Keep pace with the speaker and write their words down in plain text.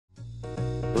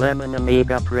Lemon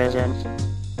Amiga presents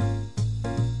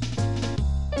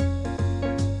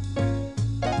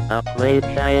a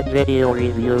Playguide video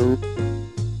review.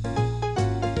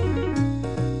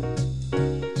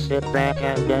 Sit back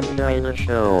and enjoy the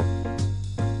show.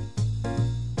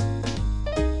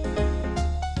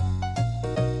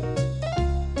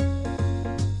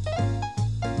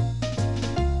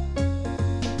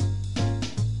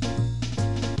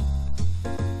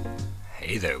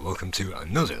 Hey there, welcome to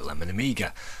another Lemon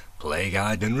Amiga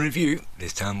Playguide and review.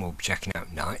 This time we'll be checking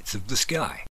out Knights of the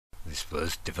Sky. This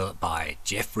was developed by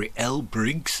Jeffrey L.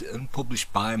 Briggs and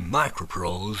published by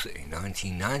Microprose in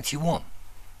 1991.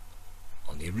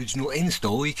 On the original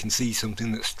install you can see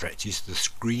something that stretches the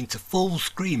screen to full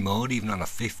screen mode even on a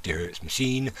 50Hz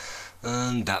machine,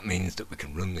 and that means that we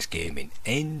can run this game in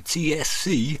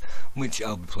NTSC, which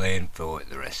I'll be playing for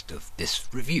the rest of this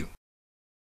review.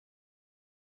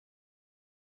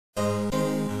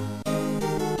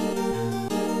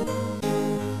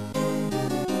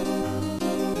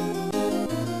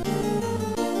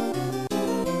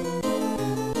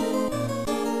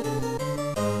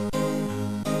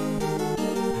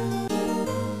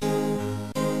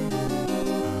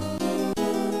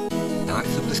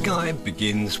 Knights of the Sky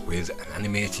begins with an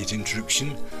animated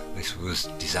introduction. This was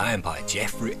designed by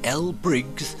Jeffrey L.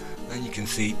 Briggs, and you can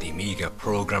see the Amiga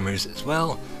programmers as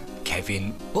well: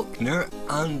 Kevin Buckner,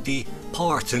 Andy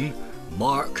Parton,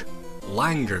 Mark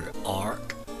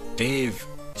Langer-Ark, Dave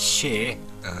Shea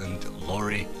and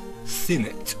Laurie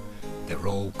Sinnett. They're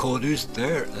all coders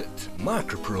there at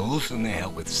Microprose, and they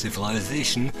help with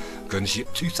Civilization,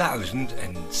 Gunship 2000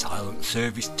 and Silent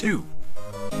Service 2.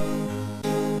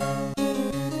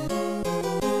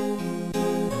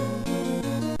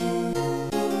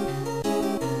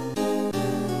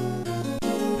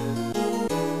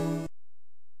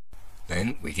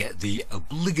 Then we get the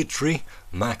obligatory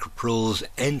Microprose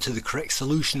enter the correct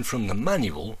solution from the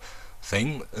manual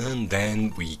thing, and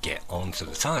then we get onto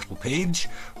the title page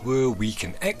where we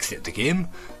can exit the game,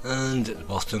 and at the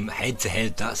bottom head to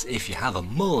head, that's if you have a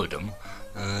modem,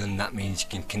 and that means you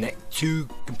can connect two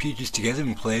computers together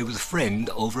and play with a friend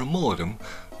over a modem.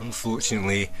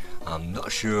 Unfortunately, I'm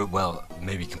not sure, well,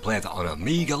 maybe you can play that on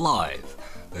Amiga Live.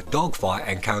 The dogfight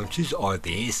encounters are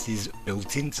the aces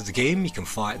built into the game. You can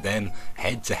fight them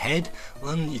head to head,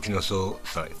 and you can also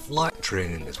start flight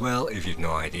training as well if you've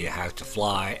no idea how to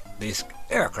fly this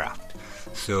aircraft.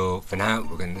 So for now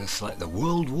we're going to select the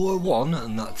World War I,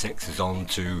 and that takes us on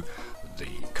to the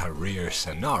career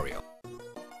scenario.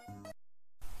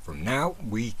 From now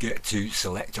we get to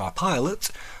select our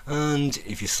pilot, and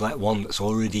if you select one that's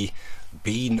already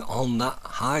been on that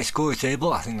high score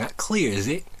table, I think that clears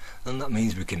it, and that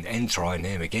means we can enter our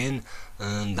name again,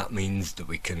 and that means that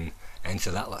we can enter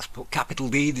that, let's put capital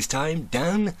D this time,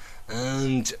 down,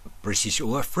 and British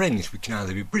or French. We can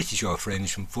either be British or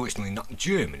French, unfortunately not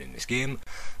German in this game.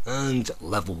 And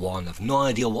level 1, I've no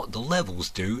idea what the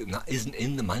levels do, and that isn't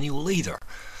in the manual either.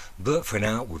 But for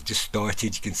now we've just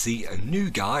started. You can see a new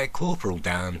guy, Corporal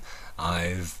down.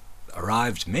 I've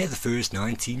arrived May the 1st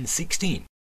 1916.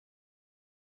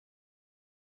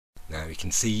 Now you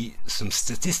can see some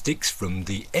statistics from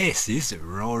the aces that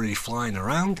were already flying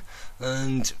around,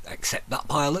 and accept that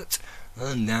pilot,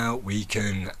 and now we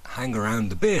can hang around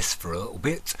the base for a little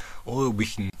bit, or we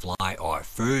can fly our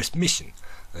first mission.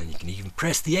 And you can even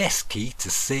press the S key to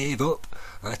save up,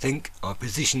 I think, our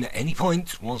position at any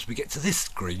point once we get to this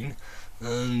screen.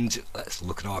 And let's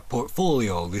look at our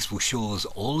portfolio. This will show us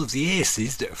all of the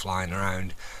aces that are flying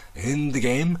around in the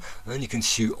game, and you can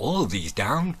shoot all of these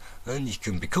down, and you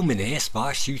can become an ace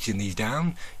by shooting these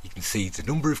down. You can see the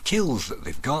number of kills that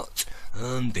they've got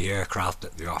and the aircraft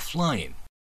that they are flying.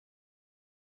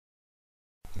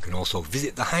 You can also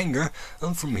visit the hangar,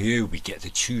 and from here we get to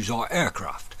choose our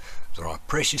aircraft. There are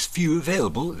precious few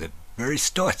available at the very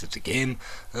start of the game,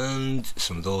 and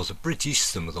some of those are British,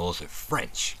 some of those are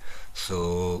French.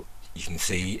 So you can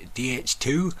see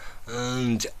DH2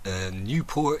 and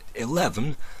Newport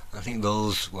 11. I think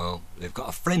those, well, they've got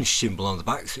a French symbol on the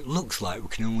back, so it looks like we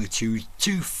can only choose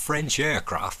 2 French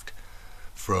aircraft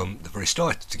from the very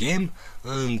start of the game,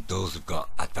 and those have got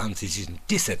advantages and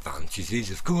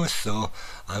disadvantages of course, so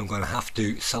I'm going to have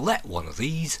to select one of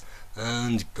these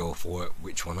and go for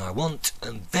which one I want,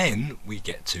 and then we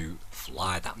get to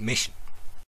fly that mission.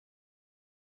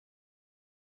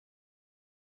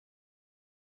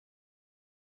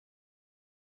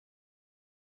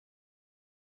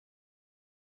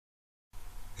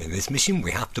 In this mission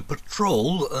we have to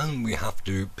patrol, and we have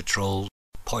to patrol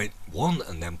point 1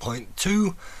 and then point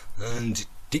 2 and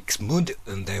Dick's Mud,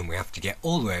 and then we have to get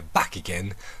all the way back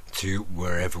again to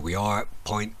wherever we are,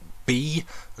 point B. B,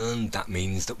 and that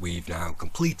means that we've now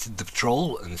completed the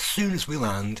patrol, and as soon as we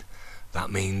land, that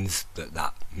means that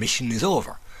that mission is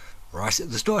over. Right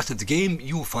at the start of the game,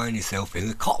 you will find yourself in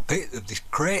the cockpit of this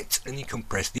crate, and you can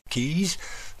press the keys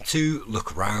to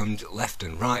look around left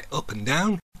and right, up and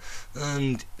down,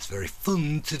 and it's very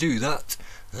fun to do that.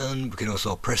 And we can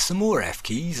also press some more F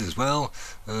keys as well,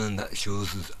 and that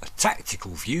shows us a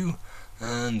tactical view,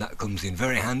 and that comes in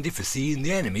very handy for seeing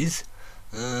the enemies,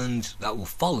 and that will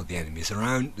follow the enemies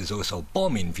around. There's also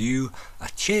bombing view, a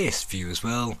chase view as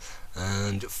well,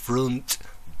 and front,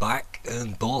 back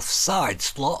and both side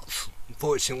slots.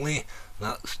 Unfortunately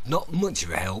that's not much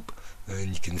of a help,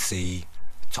 and you can see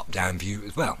top down view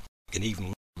as well. You can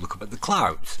even look up at the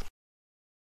clouds.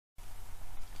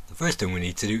 The first thing we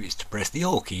need to do is to press the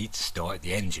O key to start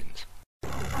the engines.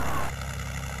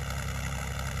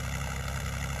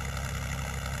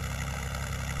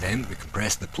 Then we can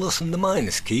press the plus and the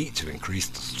minus key to increase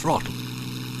the throttle.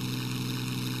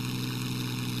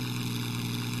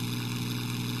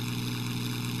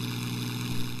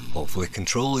 Hopefully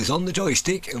control is on the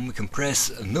joystick, and we can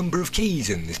press a number of keys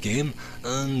in this game,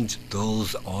 and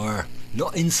those are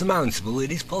not insurmountable.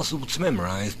 It is possible to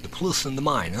memorise the plus and the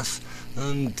minus,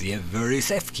 and the various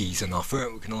F keys on offer.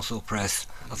 We can also press,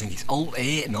 I think it's Alt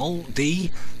A and Alt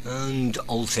D, and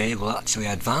Alt A will actually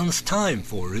advance time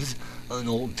for us, and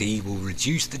Alt D will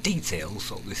reduce the detail,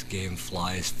 so this game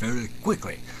flies very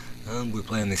quickly. And we're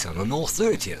playing this on an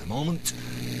 030 at the moment.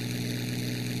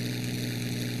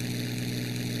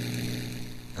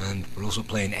 And we're also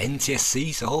playing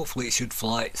NTSC, so hopefully it should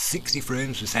fly at 60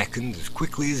 frames per second as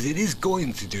quickly as it is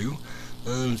going to do,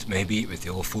 and maybe with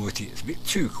the 040 it's a bit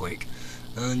too quick.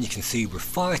 And you can see we're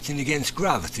fighting against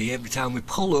gravity. Every time we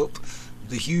pull up,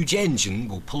 the huge engine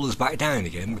will pull us back down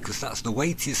again, because that's the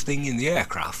weightiest thing in the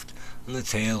aircraft, and the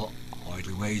tail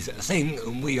hardly weighs a thing,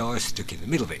 and we are stuck in the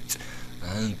middle of it.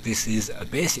 And this is a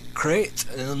basic crate,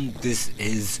 and this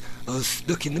is us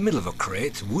stuck in the middle of a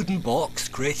crate, wooden box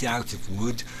created out of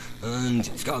wood, and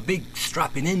it's got a big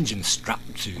strapping engine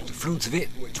strapped to the front of it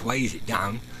which weighs it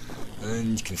down.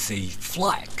 And you can see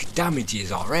flak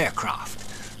damages our aircraft,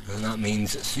 and that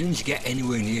means as soon as you get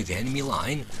anywhere near the enemy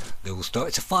line, they will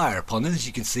start to fire upon us.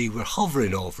 You can see we're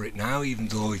hovering over it now, even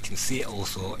though you can see it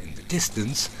also in the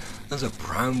distance. There's a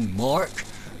brown mark,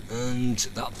 and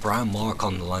that brown mark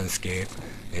on the landscape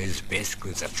is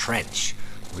basically a trench.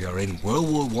 We are in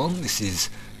World War I. This is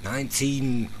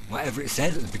 19 whatever it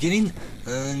said at the beginning,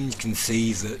 and you can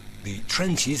see that the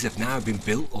trenches have now been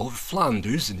built over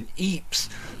Flanders and Ypres,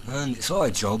 and it's our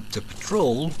job to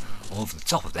patrol over the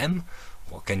top of them.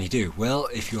 What can you do? Well,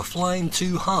 if you're flying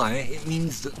too high, it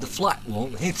means that the flak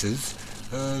won't hit us,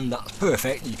 and that's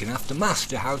perfect. You're going to have to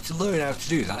master how to learn how to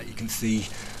do that. You can see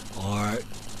our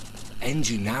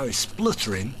engine now is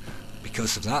spluttering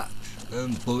because of that,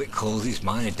 and bullet causes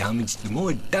minor damage. The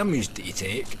more damage that you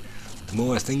take, the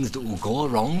more things that will go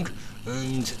wrong,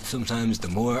 and sometimes the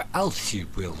more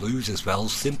altitude we'll lose as well,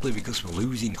 simply because we're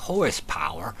losing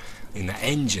horsepower in the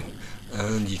engine.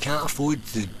 And you can't afford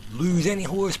to lose any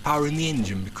horsepower in the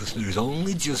engine, because there's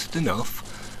only just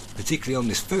enough, particularly on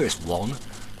this first one,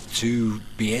 to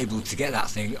be able to get that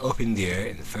thing up in the air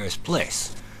in the first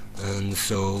place. And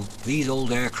so these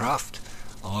old aircraft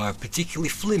are particularly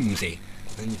flimsy,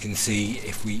 and you can see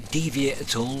if we deviate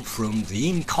at all from the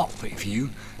in-cockpit view,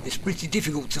 it's pretty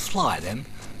difficult to fly them.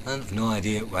 I have no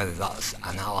idea whether that's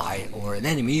an ally or an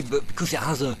enemy, but because it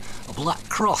has a black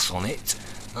cross on it,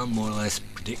 I'm more or less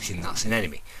predicting that's an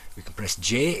enemy. We can press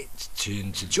J to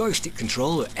turn to joystick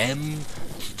control, or M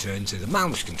to turn to the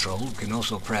mouse control. We can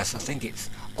also press, I think it's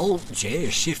Alt J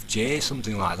or Shift J,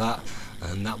 something like that,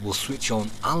 and that will switch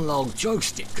on analog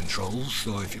joystick controls.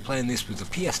 So if you're playing this with a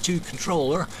PS2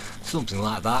 controller, something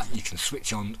like that, you can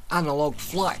switch on analog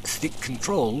flight stick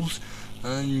controls,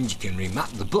 and you can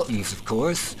remap the buttons, of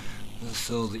course,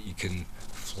 so that you can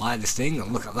fly this thing.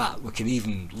 And look at that, we can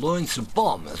even launch a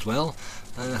bomb as well,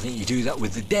 and I think you do that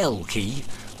with the Del key,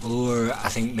 or I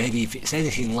think maybe if it's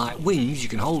anything like wings, you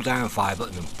can hold down fire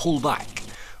button and pull back.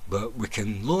 But we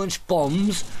can launch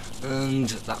bombs, and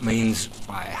that means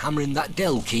by hammering that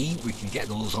Del key we can get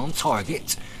those on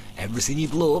target. Everything you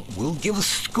blow up will give us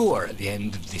a score at the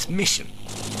end of this mission.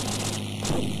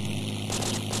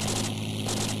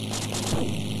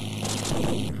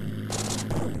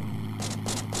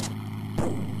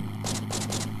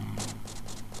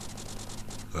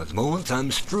 At the moment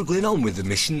I'm struggling on with the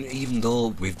mission, even though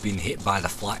we've been hit by the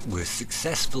flak. We're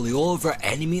successfully over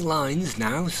enemy lines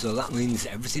now, so that means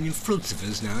everything in front of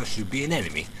us now should be an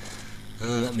enemy.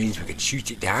 and that means we can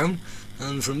shoot it down,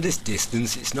 and from this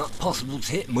distance it's not possible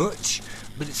to hit much,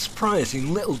 but it's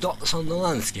surprising little dots on the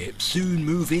landscape soon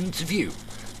move into view,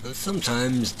 and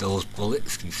sometimes those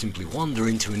bullets can simply wander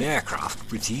into an aircraft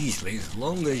pretty easily as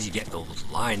long as you get those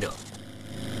lined up.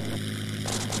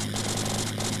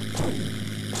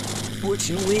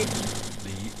 Fortunately,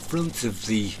 the front of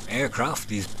the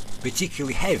aircraft is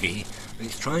particularly heavy and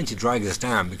it's trying to drag us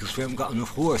down because we haven't got enough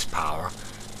horsepower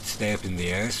to stay up in the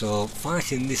air, so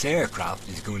fighting this aircraft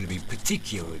is going to be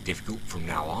particularly difficult from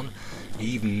now on.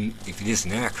 Even if it is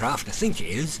an aircraft, I think it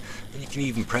is, and you can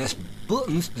even press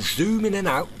buttons to zoom in and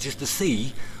out just to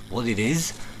see what it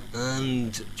is,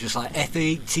 and just like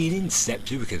F-18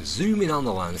 Interceptor we can zoom in on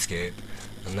the landscape,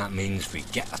 and that means we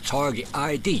get a target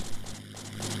ID.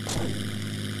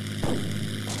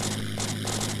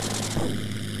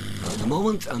 At the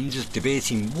moment I'm just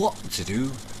debating what to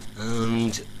do,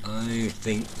 and I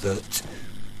think that,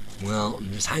 well,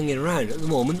 I'm just hanging around at the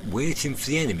moment waiting for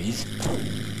the enemies.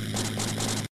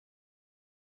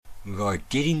 We are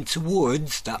getting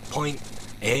towards that point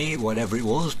A, whatever it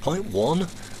was, point 1,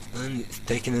 and it's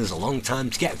taken us a long time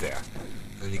to get there.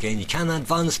 And again, you can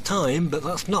advance time, but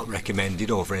that's not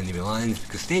recommended over enemy lines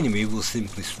because the enemy will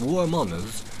simply swarm on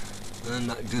us, and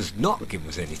that does not give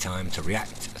us any time to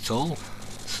react at all,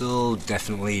 so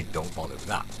definitely don't bother with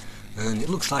that. And it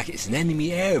looks like it's an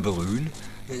enemy air balloon,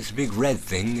 it's a big red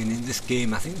thing, and in this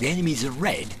game I think the enemies are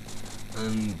red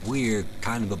and we're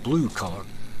kind of a blue colour,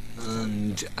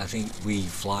 and I think we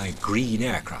fly green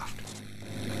aircraft.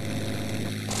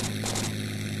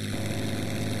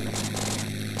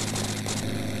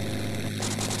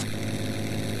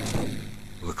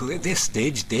 Luckily at this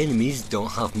stage the enemies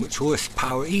don't have much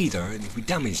horsepower either, and if we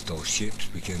damage those ships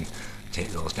we can take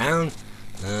those down,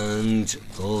 and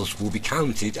those will be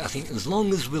counted, I think, as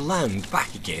long as we land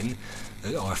back again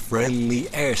at our friendly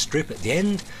airstrip at the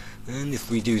end. And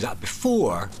if we do that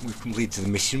before we've completed the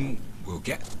mission, we'll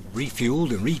get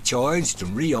refueled and recharged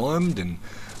and rearmed and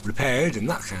repaired and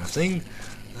that kind of thing,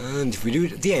 and if we do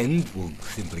it at the end we'll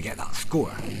simply get that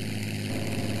score.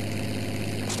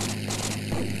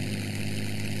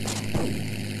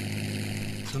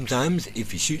 Sometimes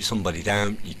if you shoot somebody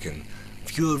down you can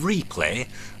view a replay,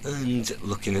 and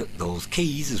looking at those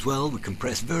keys as well, we can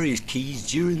press various keys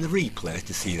during the replay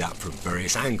to see that from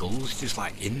various angles, just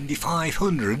like Indy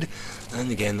 500,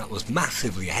 and again that was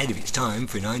massively ahead of its time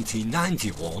for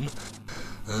 1991,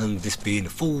 and this being a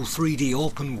full 3D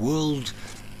open world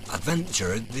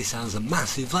adventure, this has a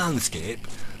massive landscape,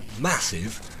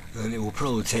 massive, and it will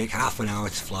probably take half an hour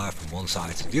to fly from one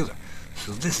side to the other.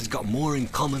 So this has got more in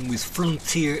common with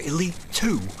Frontier Elite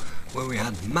 2, where we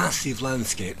had massive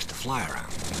landscapes to fly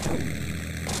around.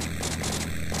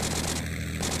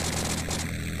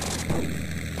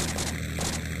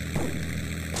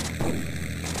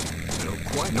 I don't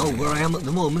quite know where I am at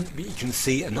the moment, but you can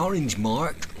see an orange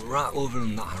mark right over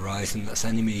on that horizon. That's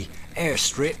enemy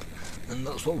airstrip, and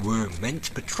that's what we're meant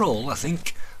to patrol, I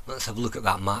think. Let's have a look at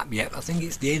that map. Yet I think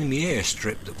it's the enemy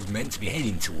airstrip that we're meant to be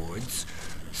heading towards,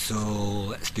 so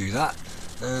let's do that.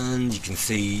 And you can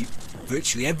see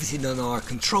virtually everything on our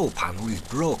control panel is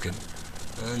broken,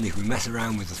 and if we mess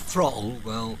around with the throttle,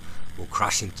 well, we'll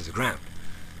crash into the ground.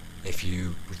 If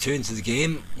you return to the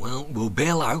game, well, we'll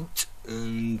bail out,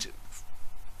 and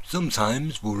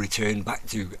sometimes we'll return back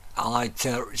to Allied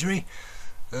territory,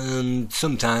 and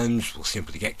sometimes we'll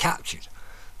simply get captured.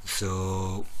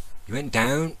 So you went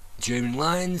down German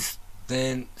lines,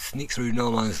 then sneak through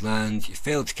no man's land, you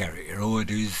failed to carry your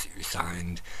orders, you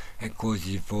resigned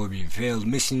headquarters for your failed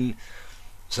mission.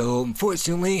 So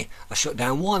unfortunately I shot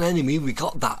down one enemy. We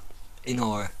got that in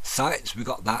our sights, we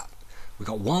got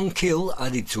one kill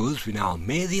added to us. We're now on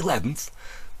May the 11th,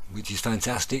 which is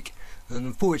fantastic, and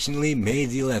unfortunately May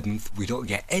the 11th we don't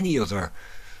get any other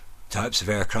types of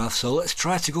aircraft, so let's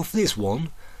try to go for this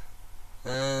one.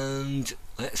 And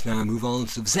let's now move on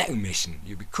to the second mission.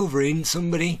 You'll be covering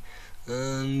somebody,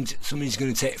 and somebody's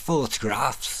going to take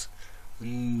photographs,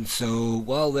 and so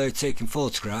while they're taking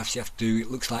photographs you have to,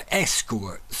 it looks like,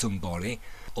 escort somebody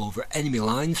over enemy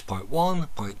lines, point 1,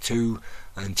 point 2,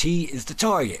 and T is the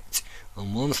target,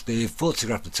 and once they've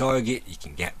photographed the target you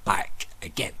can get back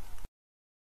again.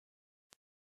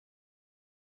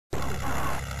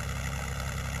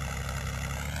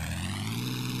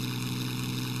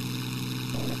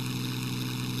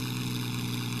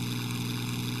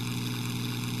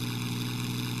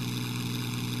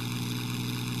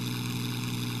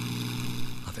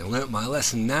 Having learnt my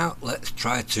lesson now, let's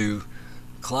try to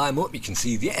climb up. You can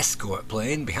see the escort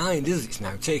plane behind us, it's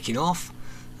now taking off,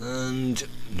 and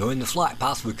knowing the flight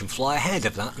path we can fly ahead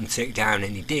of that and take down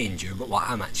any danger, but what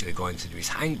I'm actually going to do is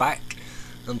hang back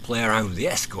and play around with the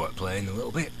escort plane a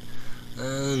little bit.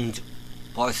 And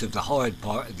part of the hard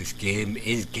part of this game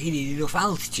is gaining enough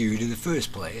altitude in the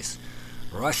first place,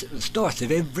 right at the start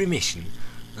of every mission.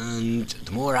 And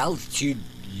the more altitude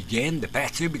you gain, the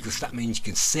better, because that means you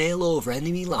can sail over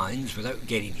enemy lines without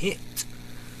getting hit.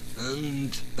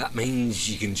 And that means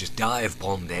you can just dive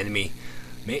bomb the enemy,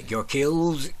 make your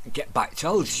kills, get back to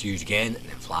altitude again, and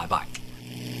then fly back.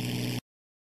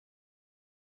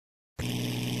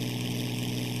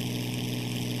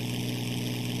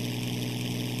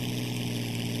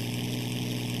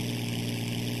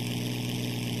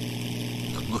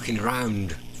 I'm looking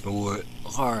around for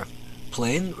our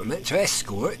plane we're meant to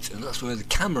escort, and that's where the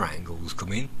camera angles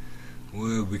come in,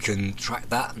 where we can track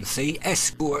that and see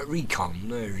escort recon.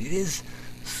 There it is.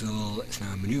 So let's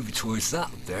now manoeuvre towards that.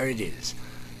 There it is.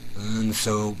 And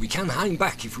so we can hang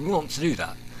back if we want to do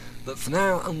that, but for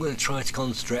now I'm going to try to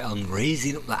concentrate on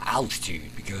raising up that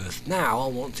altitude, because now I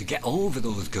want to get over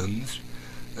those guns.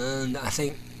 And I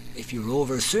think if you're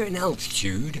over a certain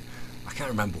altitude, I can't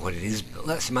remember what it is, but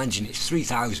let's imagine it's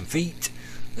 3,000 feet,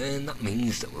 then that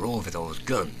means that we're over those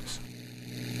guns.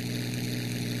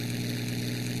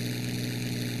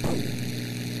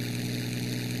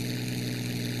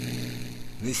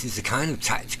 This is a kind of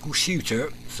tactical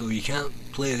shooter, so you can't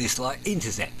play this like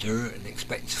Interceptor and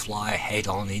expect to fly head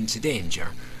on into danger.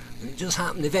 And it does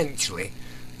happen eventually,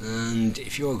 and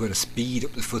if you're going to speed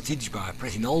up the footage by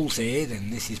pressing Alt A, then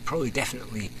this is probably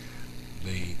definitely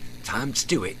the time to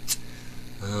do it.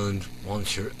 And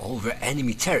once you're over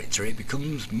enemy territory, it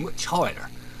becomes much harder.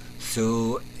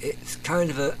 So it's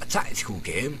kind of a tactical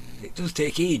game. It does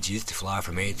take ages to fly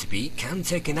from A to B. It can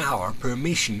take an hour per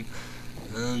mission,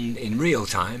 and in real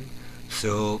time.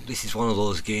 So this is one of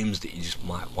those games that you just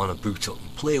might want to boot up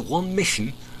and play one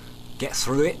mission, get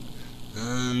through it,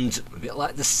 and a bit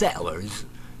like the Settlers,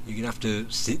 you're going to have to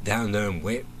sit down there and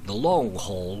wait the long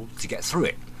haul to get through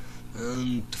it.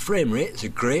 And the frame rates are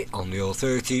great on the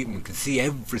 030, and we can see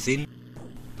everything.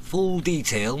 Full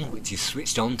detail, which is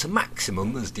switched on to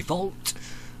maximum as default,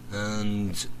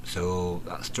 and so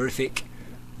that's terrific.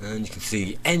 And you can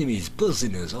see enemies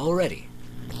buzzing us already.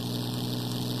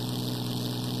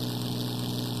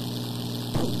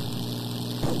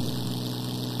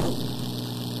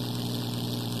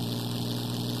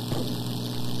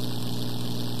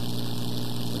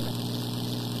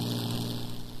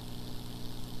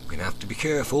 Have to be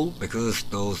careful, because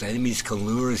those enemies can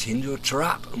lure us into a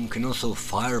trap and can also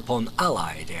fire upon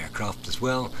allied aircraft as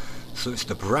well. So it's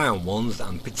the brown ones that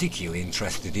I'm particularly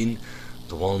interested in,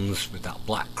 the ones with that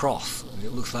black cross, and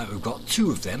it looks like we've got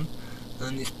two of them,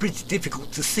 and it's pretty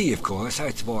difficult to see, of course,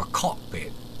 out of our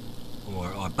cockpit or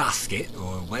our basket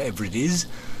or whatever it is,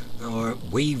 our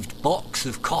waved box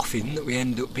of coffin that we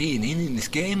end up being in this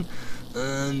game.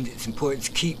 And it's important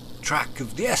to keep track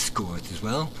of the escort as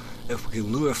well. If we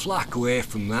can lure flak away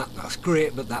from that, that's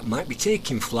great, but that might be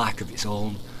taking flak of its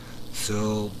own.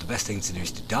 So the best thing to do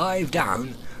is to dive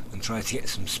down and try to get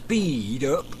some speed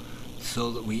up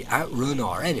so that we outrun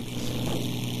our enemies.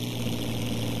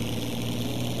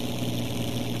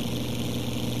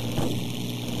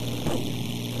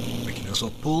 We can also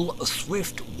pull a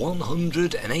swift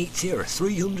 180 or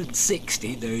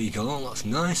 360, there you go, that's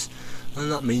nice. And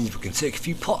that means we can take a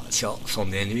few pot shots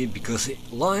on the enemy, because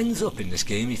it lines up in this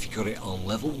game. If you got it on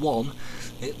level 1,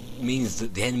 it means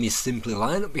that the enemies simply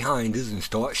line up behind us and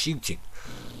start shooting.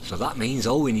 So that means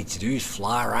all we need to do is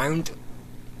fly around,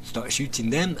 start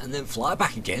shooting them, and then fly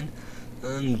back again,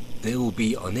 and they will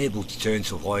be unable to turn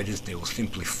to avoid us. They will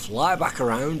simply fly back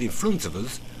around in front of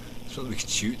us so that we can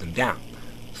shoot them down.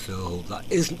 So that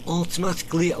isn't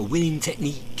automatically a winning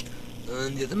technique.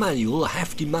 And the manual, a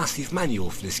hefty massive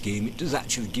manual for this game, it does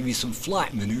actually give you some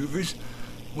flight manoeuvres,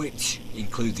 which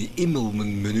include the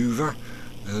Immelman manoeuvre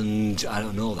and I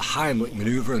don't know, the Heimlich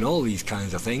manoeuvre and all these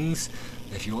kinds of things.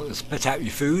 If you want to spit out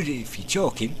your food if you're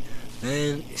choking,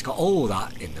 then it's got all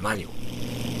that in the manual.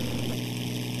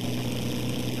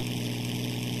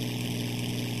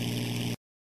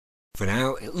 For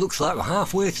now it looks like we're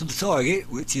halfway to the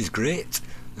target, which is great,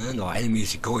 and our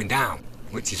enemies are going down,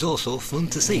 which is also fun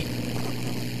to see.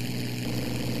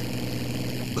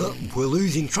 But we're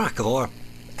losing track of our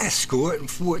escort,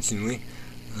 unfortunately,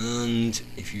 and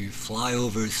if you fly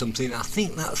over something, I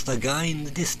think that's the guy in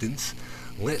the distance.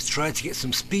 Let's try to get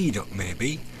some speed up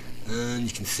maybe, and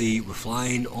you can see we're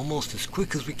flying almost as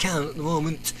quick as we can at the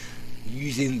moment,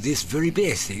 using this very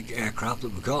basic aircraft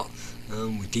that we've got.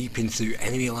 We're deep into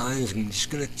enemy lines, and I'm just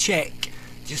going to check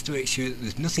just to make sure that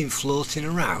there's nothing floating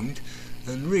around.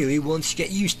 And really, once you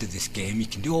get used to this game, you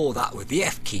can do all that with the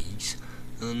F keys,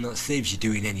 and that saves you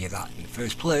doing any of that in the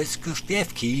first place, because the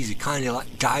F keys are kind of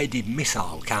like guided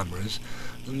missile cameras,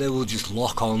 and they will just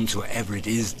lock on to whatever it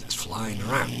is that's flying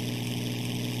around.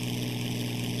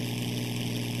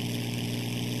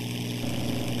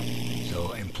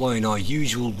 So employing our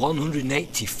usual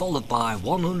 180 followed by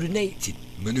 180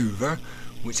 manoeuvre,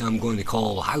 which I'm going to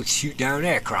call how to shoot down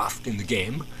aircraft in the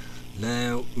game.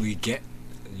 Now we get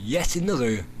yet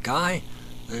another guy,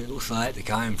 and it looks like the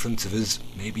guy in front of us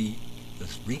maybe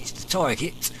has reached the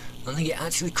target. I think it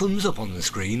actually comes up on the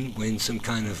screen when some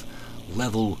kind of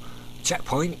level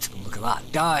checkpoint. And look at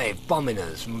that, dive bombing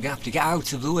us, and we're going to have to get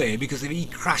out of the way, because if he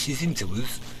crashes into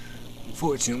us,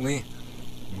 unfortunately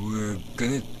we're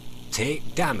going to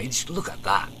take damage. Look at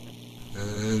that.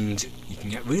 And you can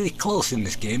get really close in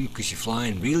this game because you're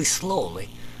flying really slowly,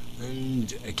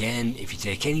 and again, if you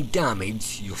take any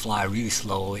damage you'll fly really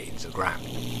slowly into the ground.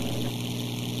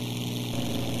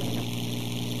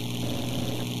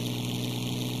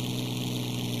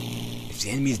 If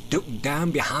the enemies duck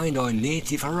down behind our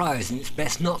native horizon, it's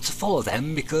best not to follow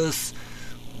them, because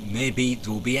maybe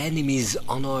there will be enemies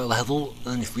on our level,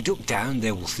 and if we duck down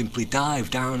they will simply dive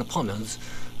down upon us.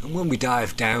 And when we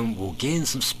dive down we'll gain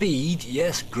some speed,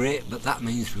 yes, great, but that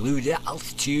means we lose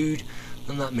altitude,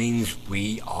 and that means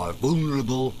we are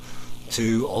vulnerable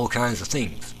to all kinds of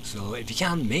things. So if you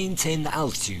can maintain the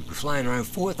altitude, we're flying around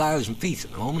 4,000 feet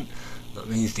at the moment, that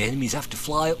means the enemies have to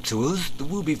fly up to us. There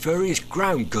will be various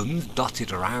ground guns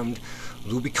dotted around,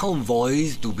 there will be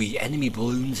convoys, there will be enemy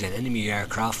balloons and enemy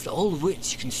aircraft, all of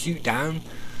which you can shoot down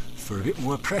for a bit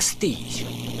more prestige.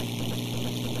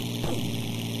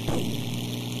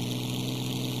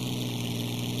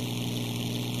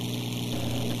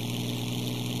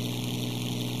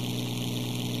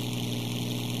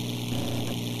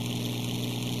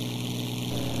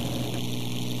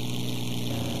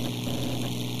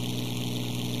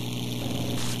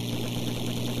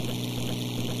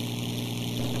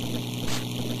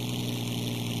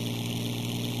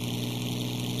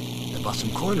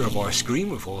 Bottom corner of our screen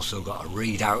we've also got a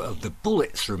readout of the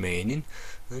bullets remaining,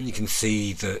 and you can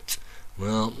see that,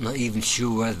 well, not even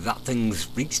sure whether that thing's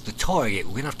reached the target.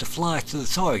 We're going to have to fly to the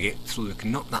target so we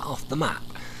can knock that off the map.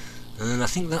 And I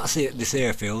think that's it, this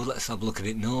airfield. Let's have a look at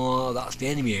it. No, that's the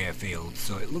enemy airfield,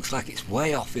 so it looks like it's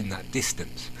way off in that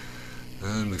distance.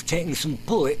 And we've taken some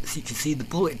bullets, you can see the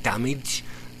bullet damage,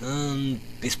 and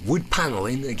this wood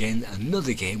panelling, again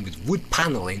another game with wood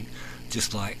panelling,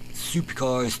 just like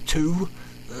Supercars 2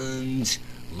 and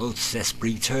Lotus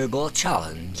Esprit Turbo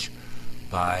Challenge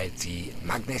by the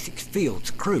Magnetic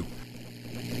Field crew.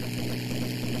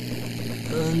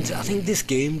 And I think this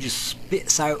game just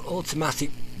spits out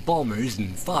automatic bombers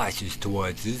and fighters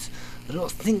towards us. I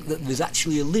don't think that there's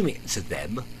actually a limit to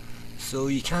them, so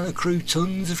you can accrue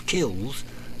tons of kills.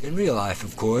 In real life,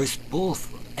 of course, both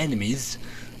enemies,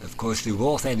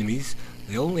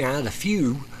 they only had a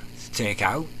few to take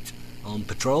out on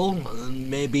patrol, and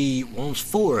maybe once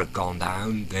 4 have gone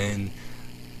down, then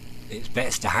it's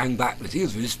best to hang back with the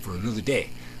others for another day.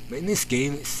 But in this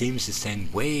game it seems to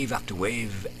send wave after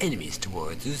wave of enemies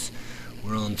towards us.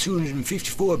 We're on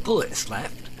 254 bullets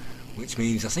left, which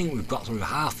means I think we've got through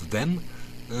half of them,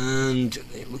 and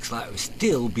it looks like we're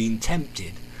still being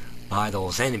tempted by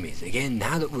those enemies. Again,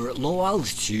 now that we're at low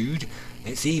altitude,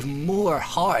 it's even more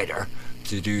harder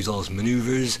to do those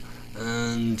manoeuvres,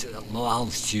 and at low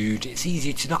altitude it's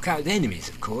easier to knock out the enemies,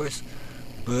 of course,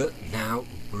 but now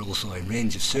we're also in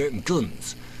range of certain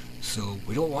guns, so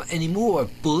we don't want any more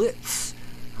bullets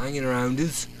hanging around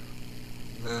us,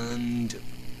 and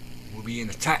we'll be in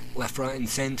attack left, right and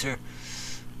centre.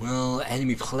 Well,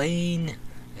 enemy plane,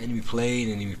 and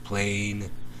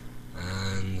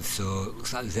so it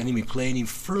looks like there's enemy plane in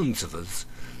front of us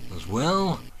as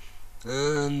well.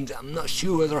 And I'm not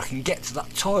sure whether I can get to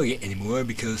that target anymore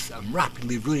because I'm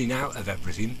rapidly running out of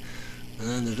everything,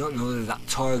 and I don't know whether that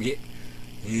target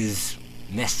is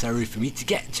necessary for me to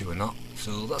get to or not,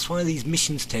 so that's why these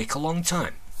missions take a long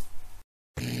time.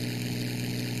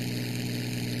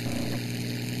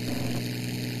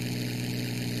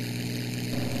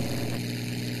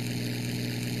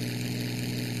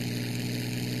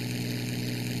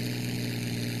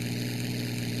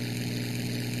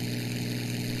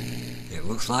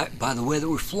 Looks like, by the way that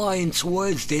we're flying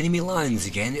towards the enemy lines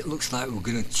again, it looks like we're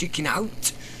going to chicken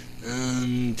out,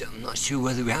 and I'm not sure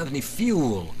whether we have any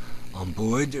fuel on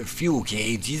board, or fuel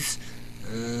gauges,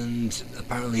 and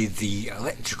apparently the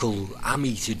electrical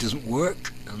ammeter doesn't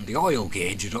work, and the oil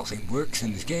gauge I don't think works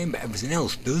in this game, but everything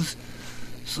else does,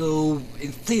 so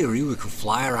in theory we can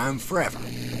fly around forever.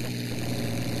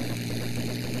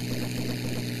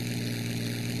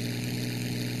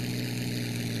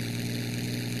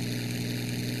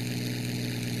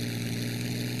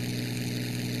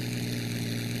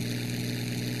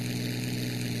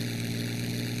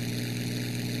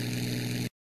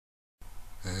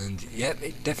 yep,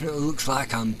 it definitely looks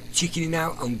like I'm chickening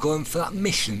out on going for that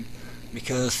mission,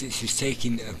 because it's just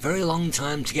taking a very long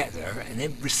time to get there, and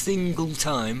every single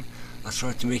time I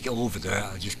try to make it over there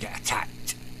I just get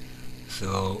attacked.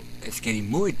 So it's getting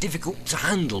more difficult to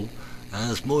handle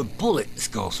as more bullets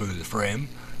go through the frame,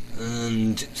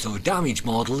 and so damage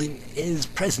modelling is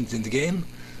present in the game,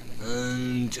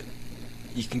 and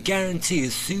you can guarantee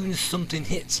as soon as something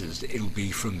hits us it'll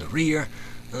be from the rear,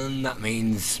 and that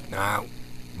means now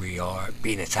we are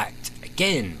being attacked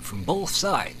again from both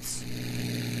sides.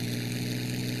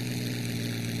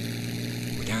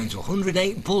 We're down to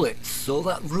 108 bullets, so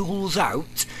that rules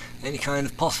out any kind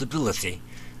of possibility,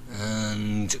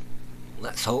 and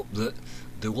let's hope that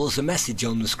there was a message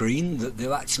on the screen that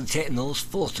they've actually taken those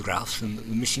photographs and that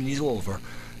the mission is over,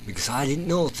 because I didn't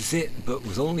notice it. But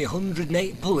with only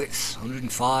 108 bullets,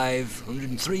 105,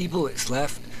 103 bullets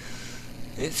left,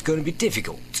 it's going to be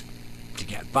difficult to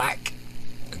get back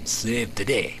and save the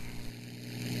day.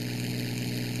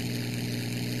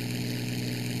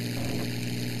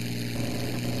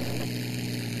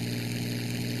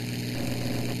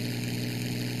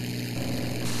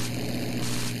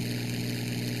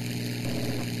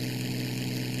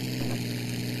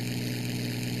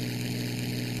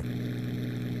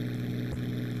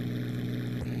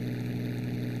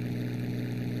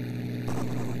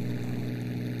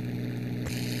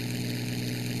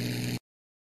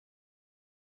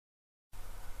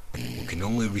 Can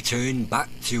only return back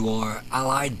to our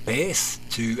allied base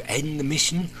to end the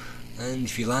mission, and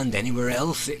if you land anywhere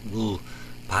else it will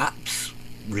perhaps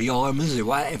rearm us or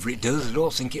whatever it does. I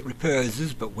don't think it repairs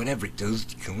us, but whenever it does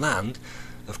you can land.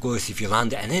 Of course, if you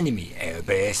land at an enemy air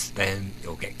base then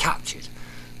you'll get captured.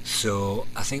 So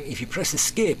I think if you press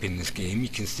escape in this game you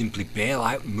can simply bail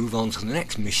out and move on to the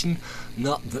next mission,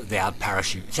 not that they had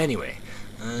parachutes anyway,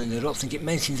 and I don't think it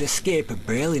mentions escape or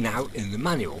bailing out in the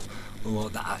manual or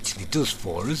what that actually does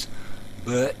for us.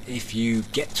 But if you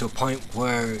get to a point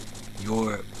where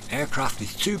your aircraft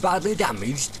is too badly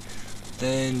damaged,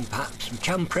 then perhaps we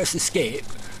can press escape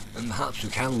and perhaps we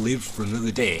can live for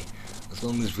another day, as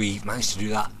long as we manage to do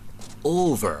that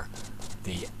over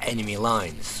the enemy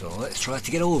lines. So let's try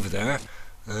to get over there,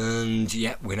 and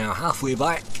yeah, we're now halfway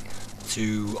back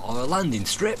to our landing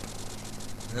strip,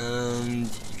 and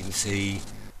you can see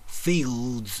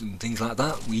fields and things like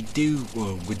that. We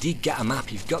did get a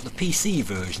map. You've got the PC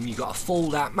version, you've got a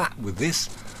fold out map with this,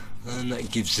 and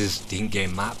that gives us the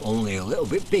in-game map only a little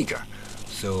bit bigger.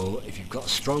 So if you've got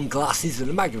strong glasses and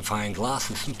a magnifying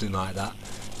glass or something like that,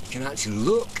 you can actually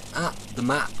look at the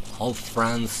map of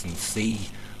France and see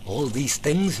all of these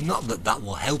things. Not that that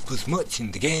will help us much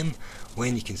in the game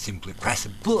when you can simply press a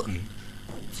button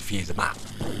to view the map.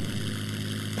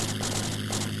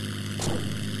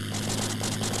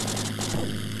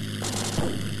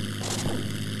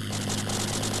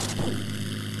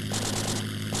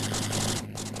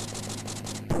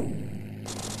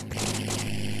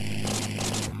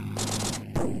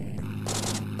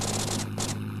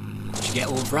 Get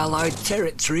over allied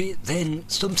territory, then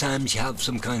sometimes you have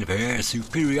some kind of air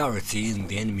superiority and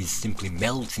the enemies simply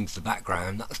melt into the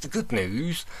background. That's the good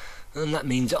news, and that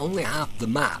means only half the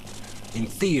map in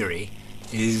theory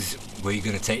is where you're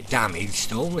going to take damage,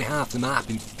 so only half the map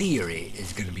in theory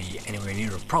is going to be anywhere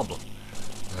near a problem.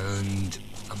 And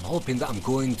I'm hoping that I'm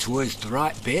going towards the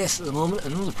right base at the moment.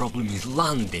 Another problem is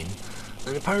landing,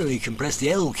 and apparently you can press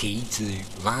the L key to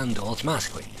land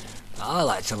automatically. I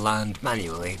like to land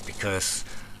manually because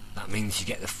that means you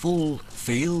get the full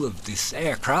feel of this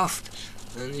aircraft,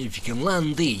 and if you can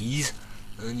land these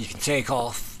and you can take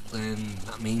off, then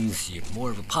that means you're more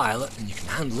of a pilot and you can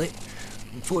handle it.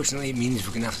 Unfortunately it means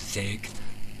we're going to have to take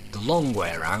the long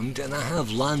way around, and I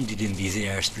have landed in these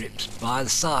airstrips by the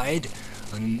side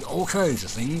and all kinds of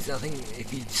things. I think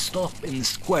if you stop in the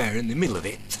square in the middle of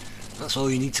it, that's all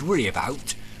you need to worry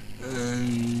about,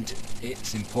 and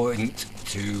it's important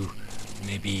to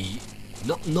maybe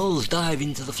not nosedive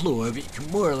into the floor, but you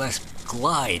can more or less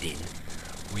glide in,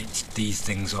 which these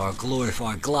things are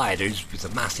glorified gliders with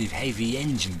a massive heavy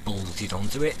engine bolted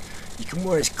onto it. You can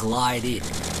more or less glide in,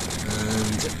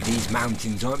 and these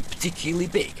mountains aren't particularly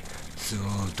big, so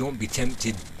don't be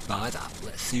tempted by that.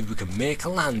 Let's see if we can make a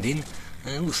landing,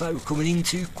 and it looks like we're coming in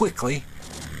too quickly.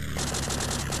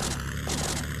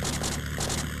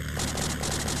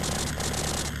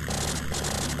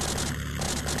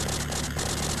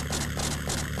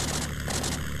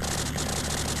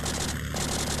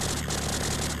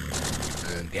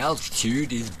 The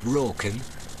altitude is broken,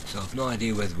 so I've no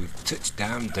idea whether we've touched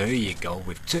down. There you go,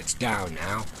 we've touched down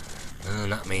now,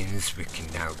 and that means we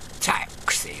can now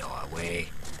taxi our way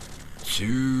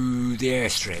to the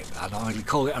airstrip. I'd hardly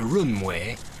call it a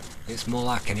runway, It's more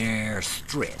like an air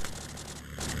strip.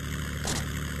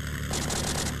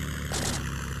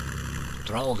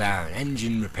 Throttle down,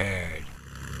 engine repaired.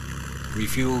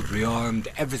 Refueled, rearmed,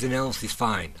 everything else is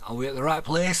fine. Are we at the right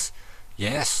place?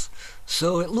 Yes.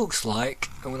 So it looks like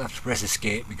I'm going to have to press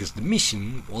escape because the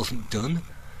mission wasn't done.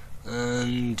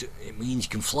 And it means you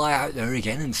can fly out there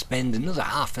again and spend another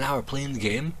half an hour playing the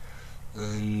game.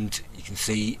 And you can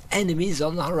see enemies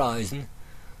on the horizon.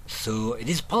 So it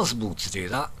is possible to do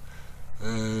that.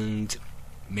 And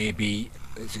maybe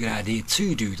it's a good idea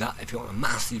to do that if you want a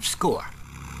massive score.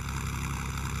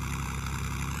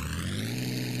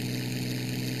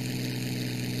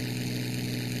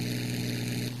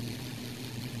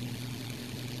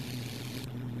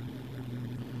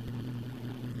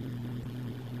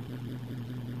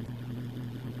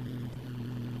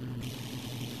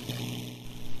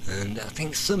 And I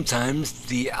think sometimes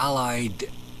the Allied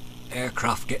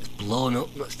aircraft gets blown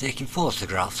up that's taking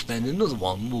photographs, then another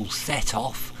one will set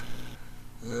off,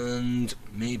 and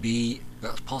maybe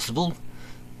that's possible,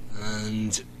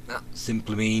 and that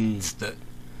simply means that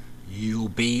you'll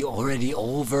be already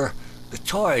over the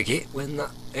target when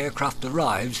that aircraft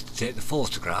arrives to take the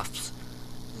photographs,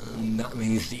 and that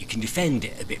means that you can defend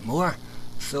it a bit more.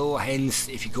 So hence,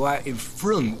 if you go out in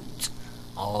front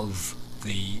of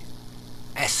the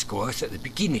escort at the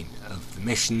beginning of the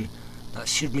mission, that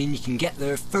should mean you can get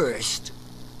there first,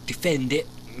 defend it,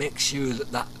 make sure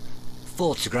that that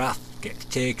photograph gets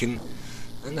taken,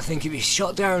 and I think if it's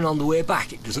shot down on the way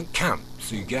back it doesn't count,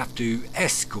 so you have to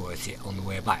escort it on the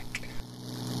way back.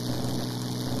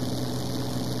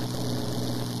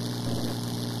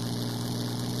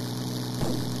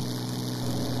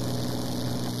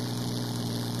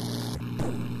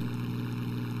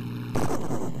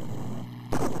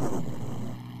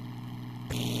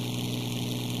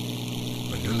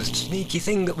 The sneaky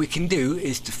thing that we can do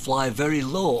is to fly very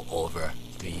low over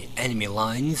the enemy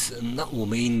lines, and that will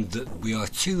mean that we are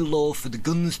too low for the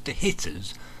guns to hit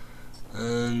us,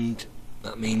 and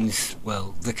that means,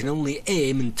 well, they can only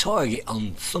aim and target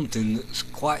on something that's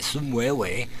quite some way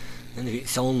away, and if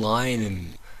it's online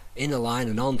and in a line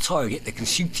and on target they can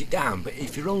shoot it down. But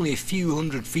if you're only a few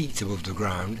hundred feet above the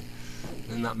ground,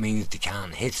 then that means they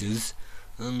can't hit us,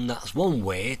 and that's one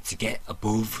way to get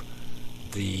above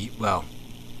the, well,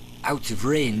 out of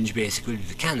range basically with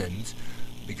the cannons,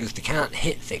 because they can't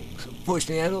hit things.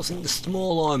 Unfortunately I don't think the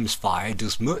small arms fire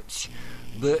does much,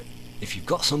 but if you've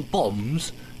got some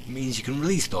bombs, it means you can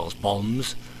release those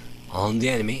bombs on the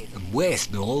enemy and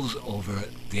waste those over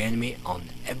the enemy on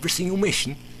every single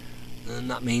mission,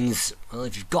 and that means, well,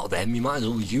 if you've got them you might as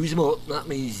well use them up. That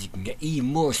means you can get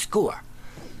even more score.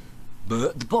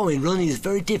 But the bombing run is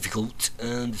very difficult,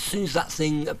 and as soon as that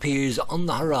thing appears on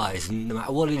the horizon, no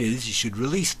matter what it is, you should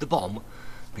release the bomb,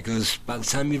 because by the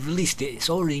time you've released it, it's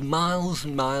already miles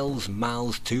and miles and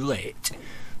miles too late.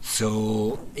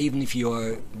 So even if you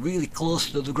are really close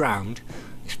to the ground,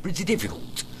 it's pretty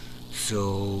difficult.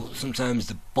 So sometimes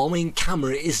the bombing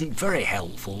camera isn't very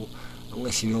helpful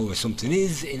unless you know where something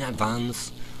is in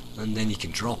advance, and then you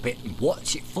can drop it and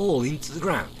watch it fall into the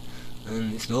ground.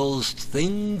 And it's those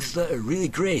things that are really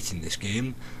great in this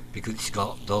game, because it's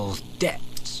got those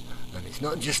depths, and it's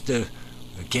not just a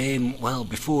game. Well,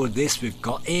 before this we've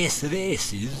got Ace of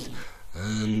Aces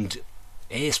and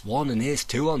Ace 1 and Ace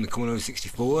 2 on the Commodore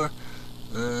 64,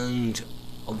 and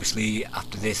obviously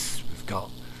after this we've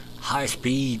got high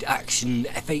speed action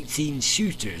F-18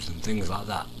 shooters and things like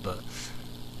that. But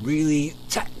really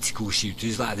tactical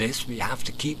shooters like this, where you have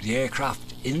to keep the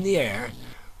aircraft in the air,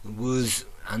 was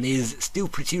and is still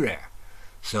pretty rare.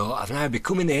 So I've now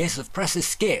become an ace. I've pressed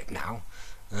escape now,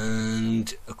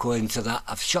 and according to that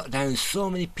I've shot down so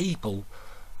many people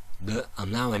that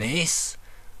I'm now an ace,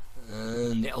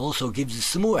 and it also gives us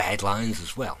some more headlines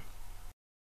as well.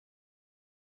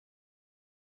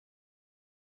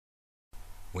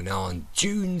 We're now on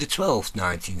June the 12th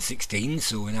 1916,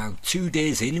 so we're now 2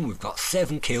 days in and we've got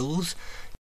 7 kills.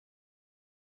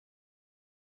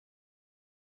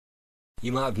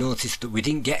 You might have noticed that we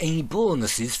didn't get any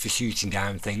bonuses for shooting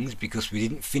down things because we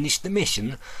didn't finish the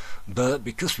mission, but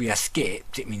because we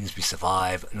escaped it means we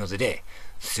survive another day.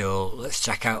 So let's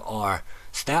check out our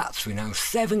stats. We're now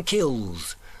 7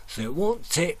 kills, so it won't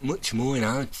take much more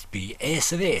now to be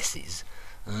Ace of Aces,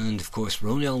 and of course we're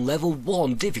only on level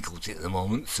 1 difficulty at the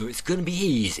moment, so it's going to be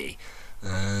easy.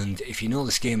 And if you know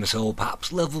this game at all,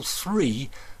 perhaps level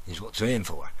 3 is what to aim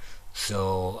for.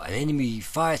 So an enemy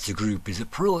fighter group is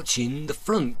approaching the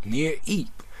front near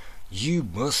Ypres. You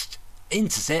must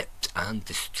intercept and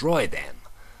destroy them.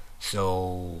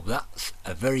 So that's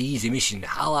a very easy mission.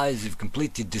 The Allies have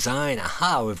completed design.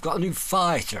 Aha, we've got a new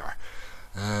fighter,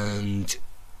 and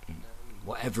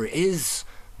whatever it is,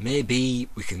 maybe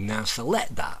we can now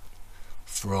select that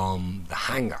from the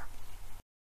hangar.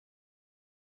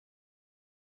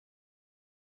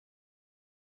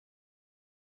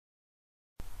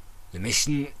 The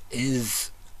mission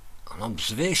is an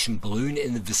observation balloon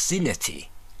in the vicinity,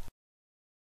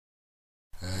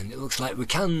 and it looks like we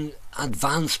can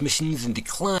advance missions and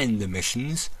decline the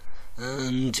missions,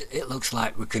 and it looks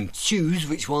like we can choose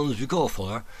which ones we go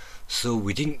for. So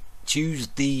we didn't choose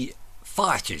the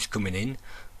fighters coming in,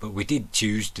 but we did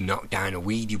choose to knock down a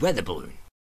weedy weather balloon.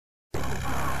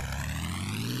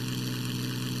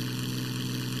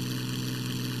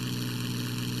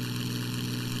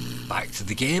 Back to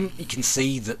the game, you can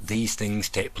see that these things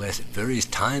take place at various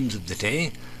times of the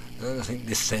day, and I think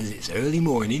this says it's early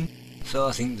morning, so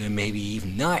I think there may be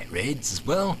even night raids as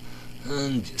well,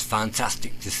 and it's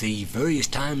fantastic to see various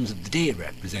times of the day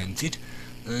represented,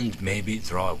 and maybe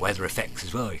there are weather effects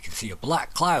as well. You can see a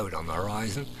black cloud on the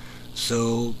horizon,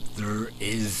 so there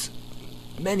is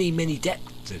many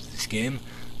depths to this game,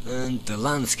 and the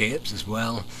landscapes as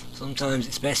well. Sometimes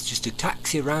it's best just to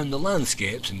taxi around the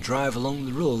landscapes and drive along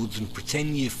the roads and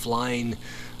pretend you're flying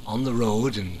on the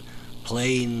road and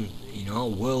playing, you know, a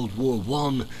World War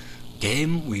I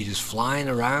game where you're just flying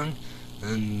around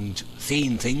and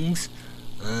seeing things.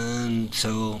 And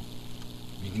so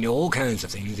you can do all kinds of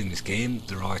things in this game.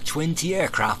 There are 20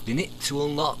 aircraft in it to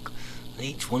unlock.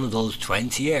 Each one of those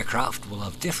 20 aircraft will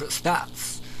have different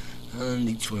stats, and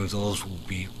each one of those will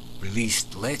be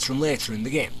released later and later in the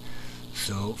game.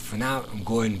 So for now I'm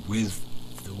going with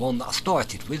the one that I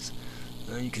started with,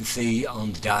 and you can see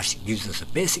on the dash it gives us a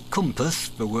basic compass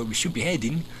for where we should be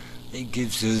heading. It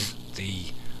gives us the,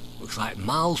 looks like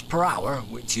miles per hour,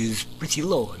 which is pretty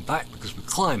low in fact because we're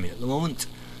climbing at the moment.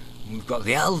 We've got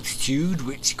the altitude,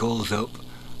 which goes up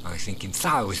I think in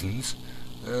thousands,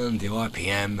 and the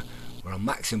RPM, we're on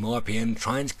maximum RPM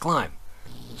trying to climb.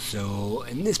 So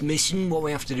in this mission what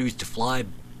we have to do is to fly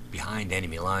behind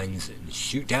enemy lines and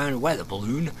shoot down a weather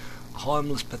balloon, a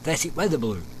harmless pathetic weather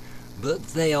balloon, but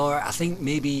they are I think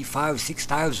maybe 5,000 or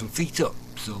 6,000 feet up.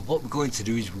 So what we're going to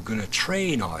do is we're going to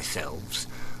train ourselves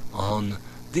on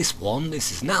this one.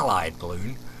 This is an allied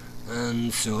balloon,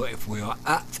 and so if we are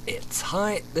at its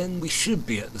height then we should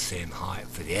be at the same height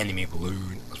for the enemy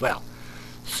balloon as well.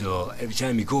 So every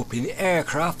time you go up in the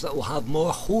aircraft that will have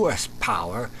more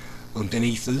horsepower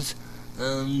underneath us,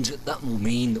 and that will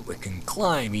mean that we can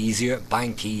climb easier,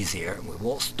 bank easier, and we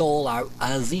won't stall out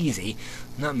as easy,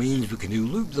 and that means we can do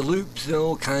loop-the-loops and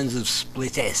all kinds of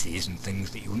split S's and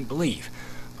things that you wouldn't believe.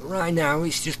 But right now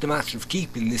it's just a matter of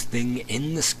keeping this thing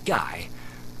in the sky,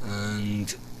 and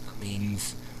that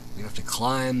means we have to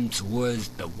climb towards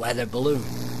the weather balloon.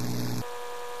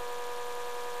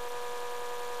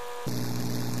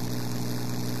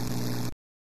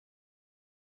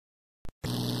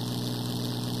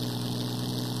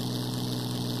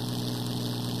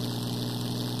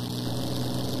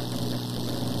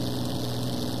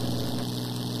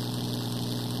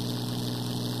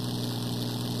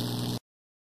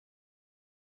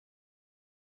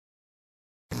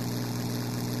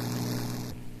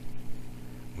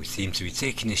 We seem to be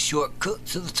taking a shortcut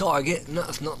to the target, and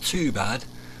that's not too bad,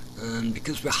 and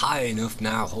because we're high enough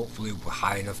now, hopefully we're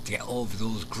high enough to get over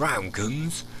those ground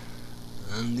guns,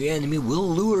 and the enemy will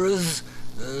lure us,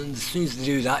 and as soon as they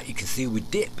do that you can see we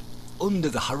dip under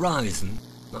the horizon.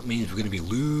 That means we're going to be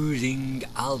losing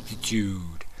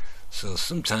altitude, so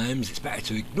sometimes it's better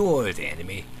to ignore the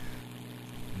enemy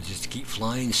and just keep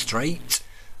flying straight.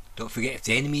 Don't forget, if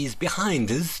the enemy is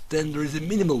behind us then there is a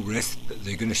minimal risk that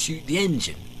they're going to shoot the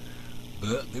engine,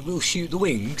 but they will shoot the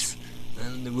wings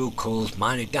and they will cause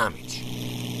minor damage.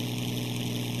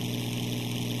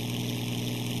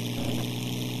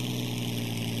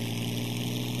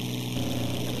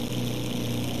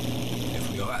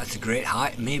 If we are at a great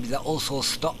height, maybe that also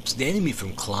stops the enemy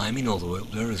from climbing all the way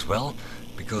up there as well,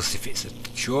 because if it's a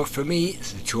chore for me,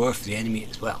 it's a chore for the enemy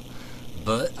as well.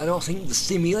 But I don't think the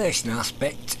simulation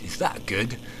aspect is that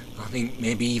good. I think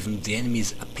maybe even the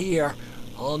enemies appear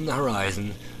on the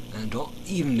horizon and don't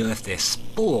even know if they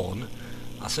spawn.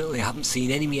 I certainly haven't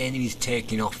seen any enemies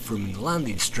taking off from the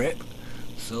landing strip,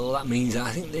 so that means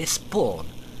I think they spawn,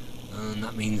 and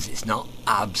that means it's not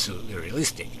absolutely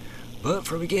realistic. But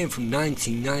from a game from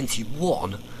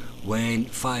 1991, when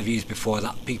 5 years before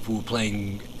that people were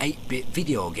playing 8-bit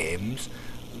video games,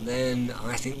 then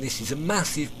I think this is a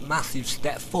massive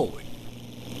step forward.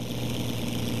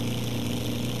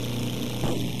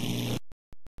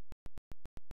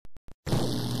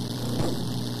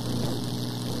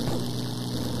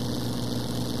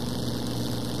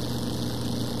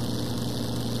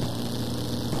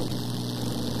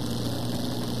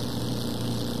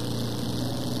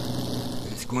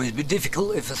 going to be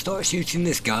difficult. If I start shooting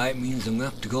this guy, it means I'm going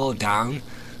to have to go down,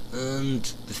 and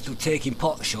they're still taking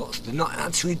pot shots. They're not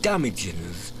actually damaging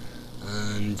us,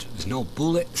 and there's no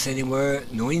bullets anywhere,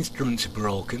 no instruments are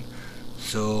broken.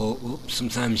 So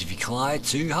sometimes if you collide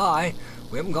too high,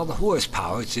 we haven't got the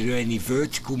horsepower to do any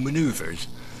vertical manoeuvres,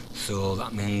 so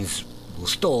that means we'll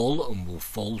stall and we'll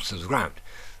fall to the ground.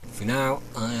 For now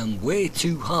I am way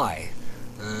too high,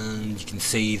 and you can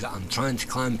see that I'm trying to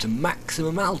climb to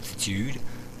maximum altitude,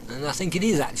 and I think it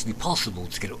is actually possible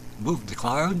to get up above the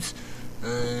clouds,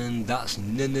 and that's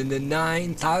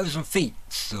 9,000 feet,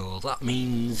 so that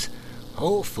means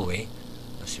hopefully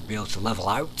I should be able to level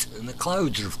out, and the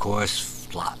clouds are of course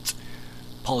flat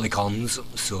polygons,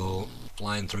 so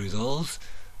flying through those.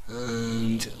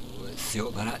 And let's see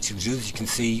what that actually does. You can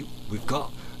see we've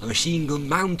got a machine gun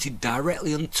mounted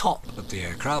directly on top of the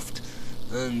aircraft,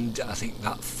 and I think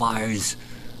that fires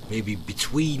maybe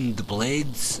between the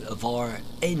blades of our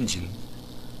engine,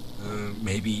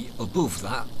 maybe above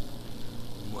that,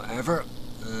 whatever.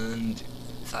 And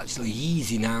it's actually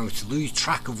easy now to lose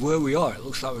track of where we are. It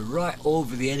looks like we're right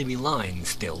over the enemy line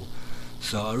still,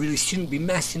 so I really shouldn't be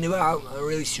messing about. I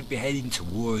really should be heading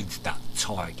towards that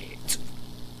target.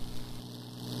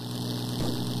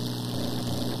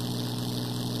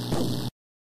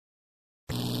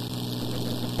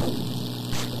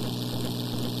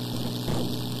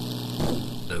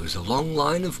 There was a long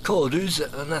line of coders,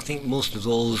 and I think most of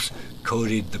those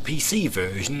coded the PC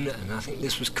version, and I think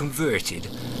this was converted.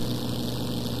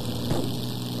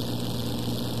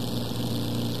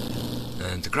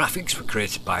 And the graphics were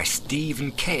created by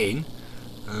Stephen Kane,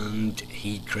 and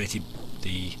he created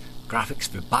the graphics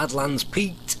for Badlands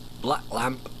Pete, Black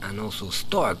Lamp, and also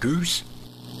Star Goose.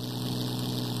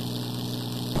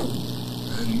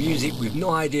 And music, we've no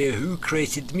idea who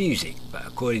created the music, but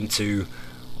according to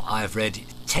what I've read,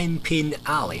 it's 10 Pin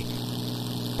Alley.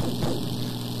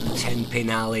 And 10 Pin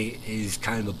Alley is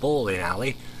kind of a bowling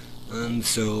alley, and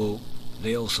so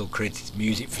they also created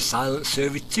music for Silent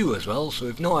Service 2 as well, so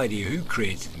we've no idea who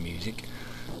created the music,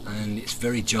 and it's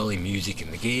very jolly music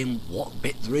in the game, what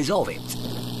bit there is of it.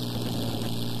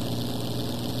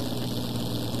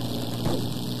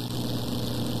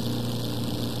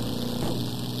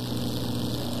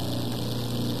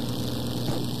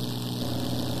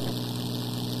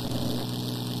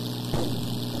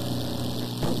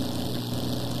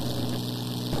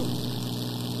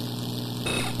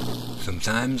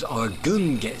 Sometimes our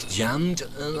gun gets jammed,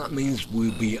 and that means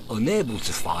we'll be unable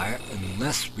to fire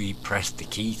unless we press the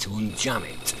key to unjam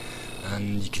it.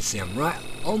 And you can see I'm right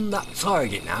on that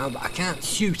target now, but I can't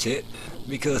shoot it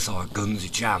because our guns are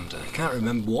jammed, and I can't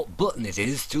remember what button it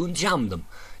is to unjam them.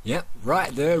 Yep,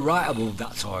 right there, right above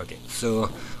that target.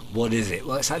 So what is it?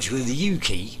 Well, it's actually the U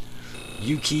key,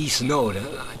 U-key Sonoda.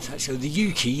 It's actually the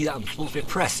U key that I'm supposed to be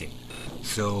pressing.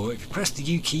 So if you press the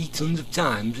U key tons of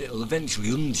times, it'll eventually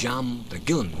unjam the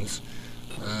guns,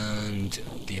 and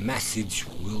the message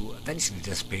will eventually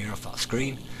disappear off that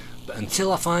screen. But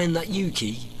until I find that U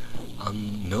key,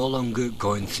 I'm no longer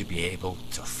going to be able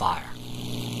to fire.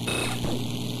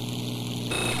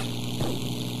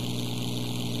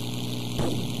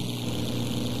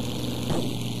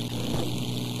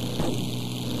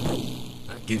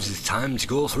 That gives us time to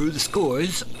go through the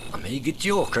scores. Amiga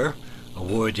Joker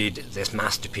awarded this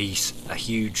masterpiece a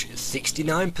huge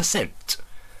 69%.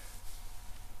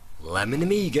 Lemon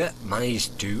Amiga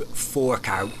managed to fork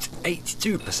out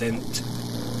 82%.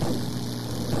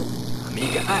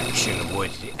 Amiga Action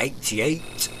awarded it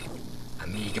 88.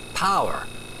 Amiga Power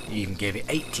even gave it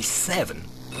 87.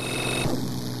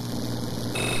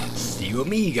 CU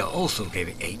Amiga also gave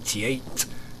it 88,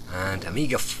 and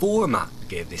Amiga Format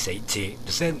gave this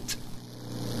 88%.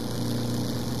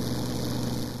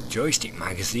 Joystick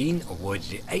Magazine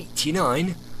awarded it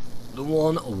 89, The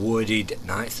One awarded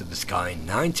Knights of the Sky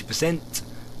 90%,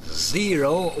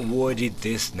 Zero awarded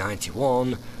this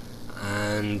 91,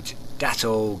 and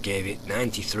Datto gave it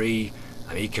 93,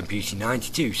 Amiga Computing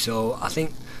 92, so I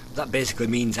think that basically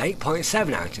means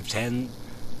 8.7 out of 10,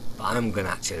 but I'm going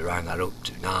to actually round that up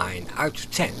to 9 out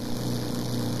of 10.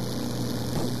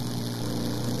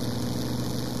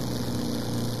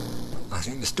 I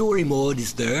think the story mode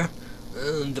is there,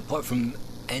 and apart from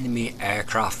enemy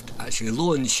aircraft actually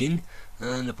launching,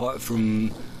 and apart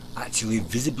from actually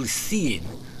visibly seeing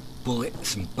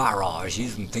bullets and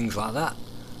barrages and things like that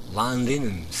landing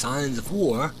and signs of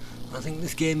war, I think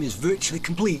this game is virtually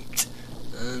complete,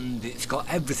 and it's got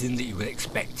everything that you would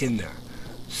expect in there.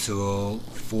 So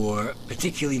for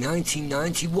particularly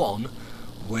 1991,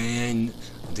 when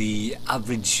the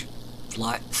average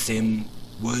flight sim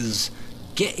was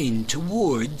getting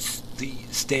towards the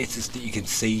status that you can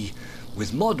see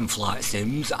With modern flight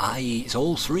sims, i.e. it's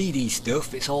all 3D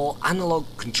stuff, it's all analog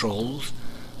controls,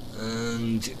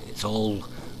 and it's all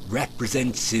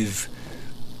representative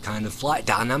kind of flight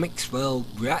dynamics. Well,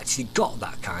 we actually got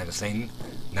that kind of thing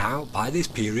now by this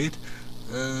period,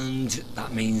 and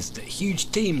that means that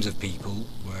huge teams of people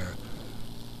were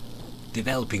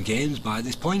developing games by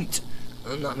this point,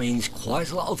 and that means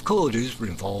quite a lot of coders were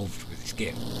involved with this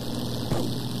game.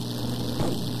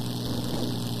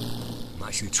 I'm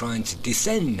actually trying to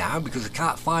descend now because I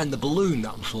can't find the balloon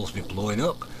that I'm supposed to be blowing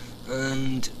up,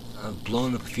 and I've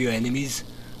blown up a few enemies,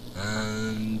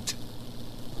 and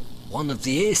one of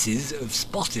the aces have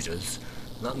spotted us.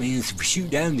 That means if we shoot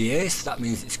down the ace, that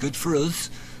means it's good for us,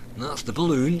 and that's the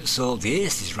balloon, so the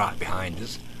ace is right behind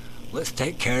us. Let's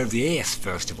take care of the ace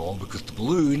first of all, because the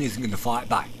balloon isn't going to fight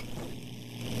back.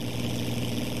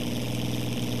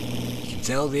 You can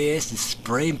tell the ace is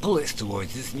spraying bullets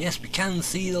towards us, and yes, we can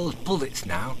see those bullets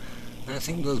now, and I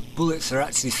think those bullets are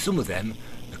actually, some of them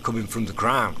are coming from the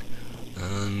ground.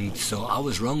 And so I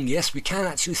was wrong, yes, we can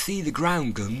actually see the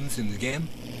ground guns in the game,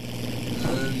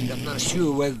 and I'm not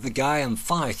sure whether the guy I'm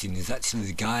fighting is actually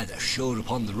the guy that showed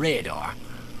up on the radar.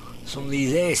 Some of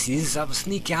these aces have a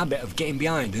sneaky habit of getting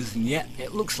behind us, and yet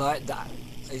it looks like that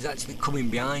is actually coming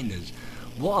behind us.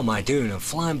 What am I doing? I'm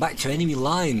flying back to enemy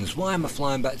lines. Why am I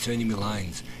flying back to enemy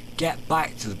lines? Get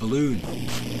back to the balloon.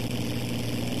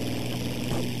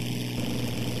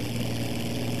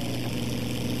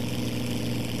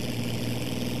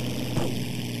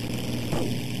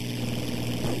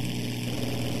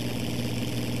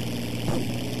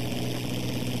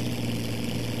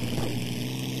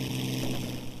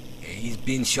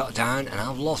 Being shot down, and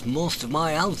I've lost most of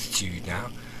my altitude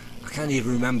now. I can't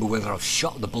even remember whether I've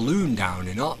shot the balloon down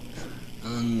or not,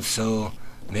 and so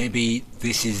maybe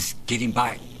this is getting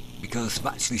back because I've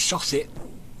actually shot it,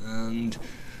 and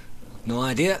no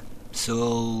idea. So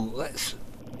let's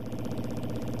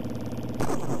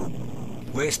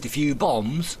waste a few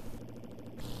bombs,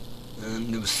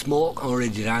 and there was smoke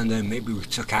already down there. Maybe we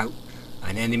took out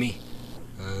an enemy,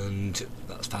 and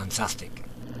that's fantastic.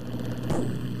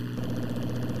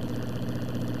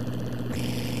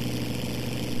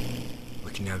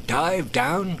 Now dive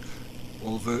down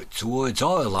over towards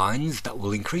oil lines. That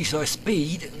will increase our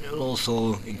speed, and it will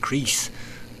also increase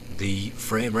the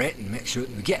frame rate and make sure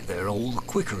that we get there all the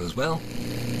quicker as well.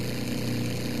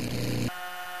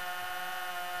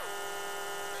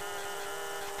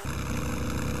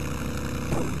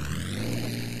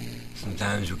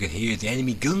 Sometimes we can hear the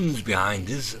enemy guns behind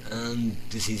us, and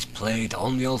this is played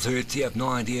on the Alt-30. I have no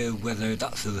idea whether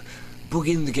that's a bug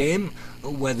in the game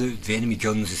or whether the enemy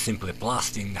guns are simply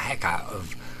blasting the heck out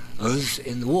of us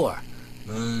in the war.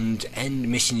 And end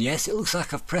mission, yes, it looks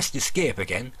like I've pressed escape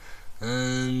again,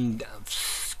 and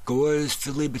scores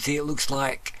for liberty. It looks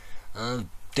like I've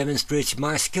demonstrated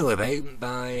my skill about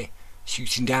by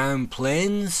shooting down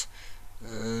planes,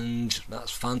 and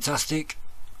that's fantastic.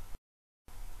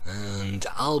 And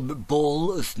Albert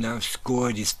Ball has now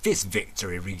scored his 5th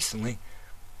victory recently.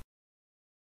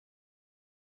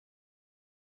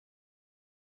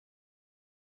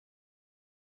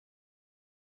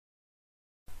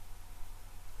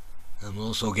 And we'll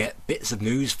also get bits of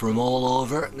news from all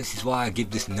over. This is why I give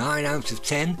this 9 out of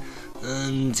 10,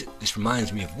 and this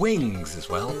reminds me of Wings as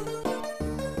well.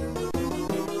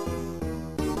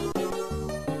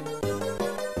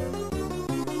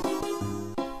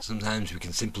 Sometimes we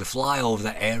can simply fly over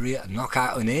that area and knock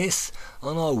out an ace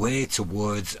on our way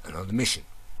towards another mission.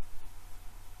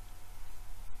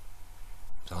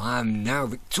 So I'm now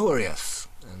victorious,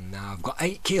 and now I've got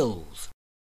 8 kills.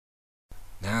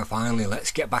 Now finally,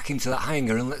 let's get back into that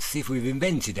hangar and let's see if we've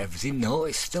invented everything. No,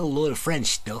 it's still a load of French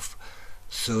stuff,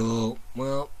 so,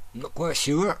 well, I'm not quite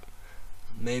sure.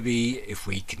 Maybe if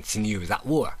we continue with that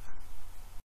war.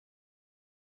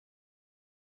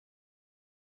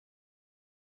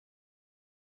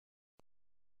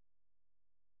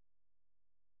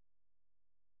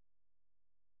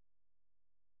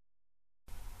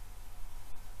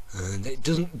 And it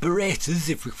doesn't berate us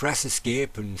if we press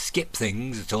escape and skip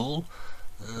things at all.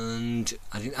 And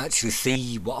I didn't actually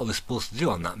see what I was supposed to do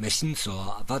on that mission, so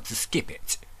I've had to skip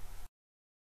it.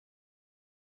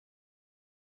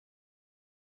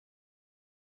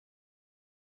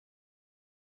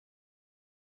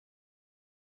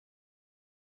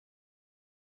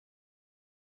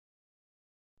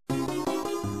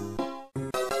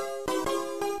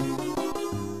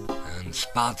 And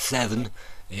Spad 7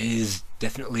 is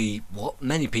definitely what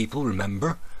many people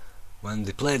remember when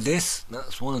they played this.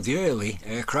 That's one of the early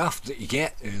aircraft that you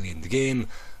get early in the game,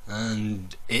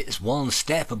 and it's one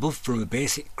step above from a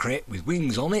basic crate with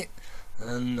wings on it,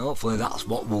 and hopefully that's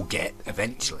what we'll get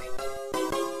eventually.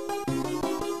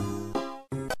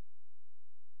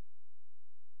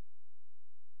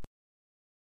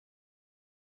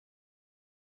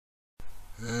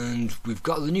 And we've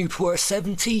got the new port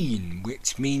 17,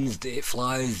 which means that it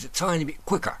flies a tiny bit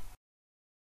quicker.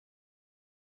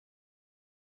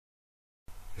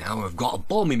 Now we've got a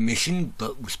bombing mission,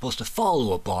 but we're supposed to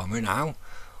follow a bomber now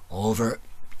over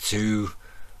to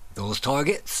those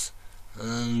targets,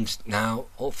 and now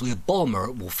hopefully a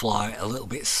bomber will fly a little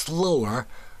bit slower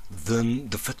than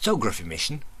the photography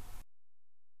mission.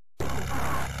 So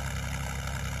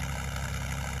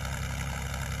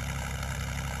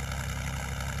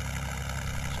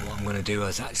what I'm going to do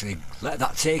is actually let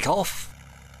that take off,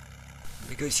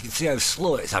 because you can see how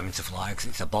slow it's having to fly because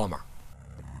it's a bomber.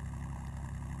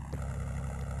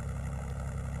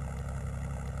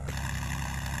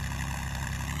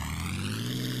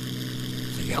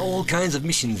 You get all kinds of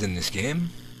missions in this game.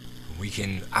 We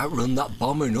can outrun that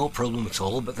bomber no problem at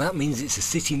all, but that means it's a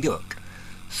sitting duck.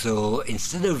 So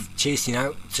instead of chasing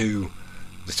out to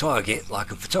the target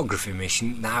like a photography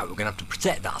mission, now we're going to have to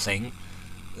protect that thing,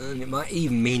 and it might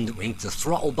even mean that we need to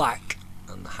throttle back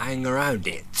and hang around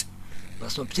it.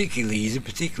 That's not particularly easy,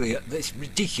 particularly at this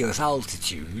ridiculous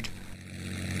altitude.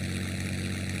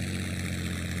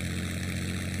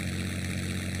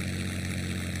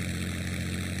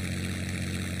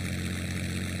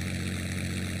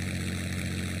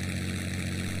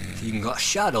 Even got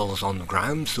shadows on the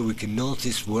ground so we can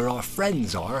notice where our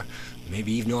friends are,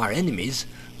 maybe even our enemies,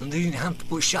 and they didn't have to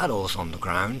put shadows on the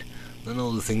ground and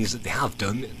all the things that they have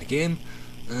done in the game.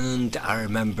 And I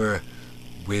remember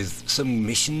with some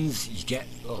missions you get,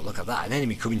 oh look at that, an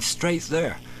enemy coming straight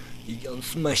there. On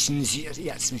some missions you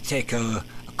actually take a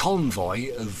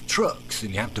convoy of trucks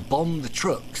and you have to bomb the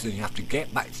trucks, and you have to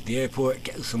get back to the airport,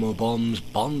 get some more bombs,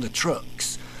 bomb the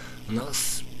trucks, and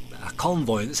that's a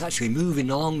convoy that's actually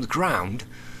moving along the ground.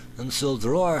 And so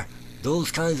there are those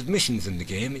kinds of missions in the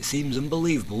game. It seems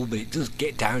unbelievable, but it does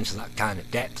get down to that kind of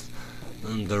depth,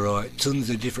 and there are tons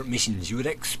of different missions. You would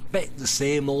expect the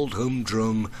same old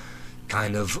humdrum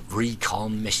kind of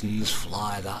recon missions,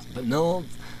 fly that, but no,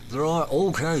 there are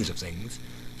all kinds of things.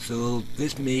 So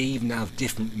this may even have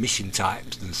different mission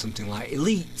types than something like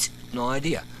Elite, no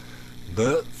idea.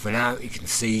 But for now you can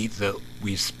see that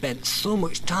we've spent so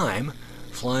much time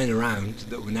flying around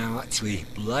that we're now actually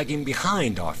lagging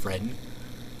behind our friend,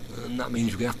 and that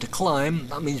means we're going to have to climb.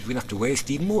 That means we're going to have to waste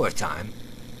even more time,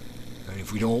 and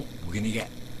if we don't, we're going to get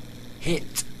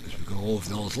hit as we go over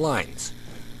those lines.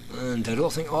 And I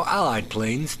don't think our allied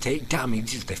planes take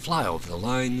damage as they fly over the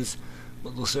lines,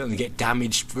 but they'll certainly get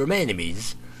damaged from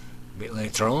enemies a bit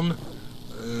later on,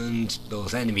 and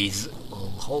those enemies will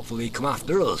hopefully come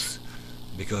after us,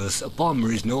 because a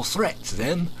bomber is no threat to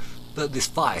them, but this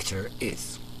fighter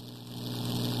is.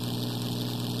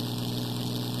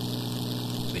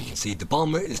 So you can see the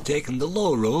bomber is taking the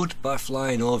low road by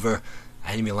flying over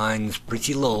enemy lines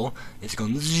pretty low. It's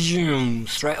gone zoom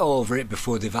straight over it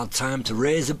before they've had time to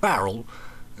raise a barrel,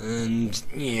 and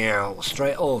yeah,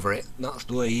 straight over it. That's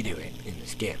the way you do it in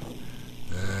this game.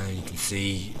 You can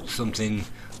see something,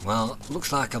 well,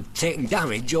 looks like I've taken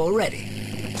damage already.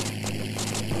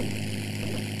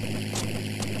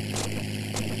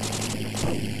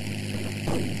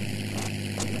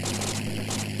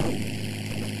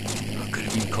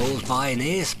 Caused by an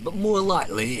ace, but more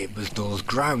likely it was those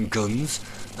ground guns,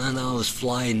 and I was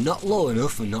flying not low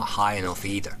enough and not high enough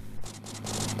either.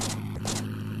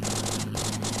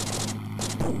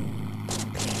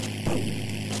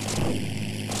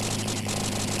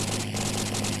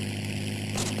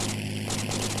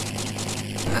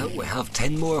 Now we have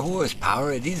 10 more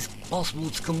horsepower. It is possible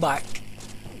to come back,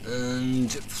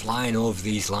 and flying over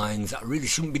these lines, I really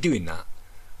shouldn't be doing that.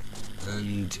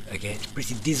 And again, it's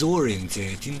pretty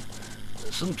disorientating.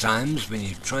 Sometimes when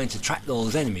you're trying to track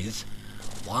those enemies,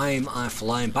 why am I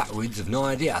flying backwards? I've no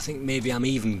idea. I think maybe I'm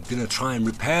even going to try and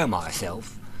repair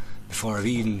myself before I've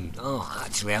even... Oh,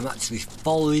 actually, I'm actually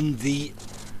following the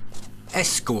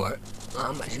escort.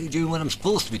 I'm actually doing what I'm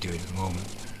supposed to be doing at the moment.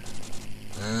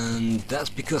 And that's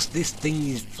because this thing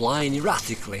is flying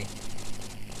erratically,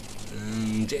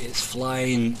 and it's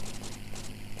flying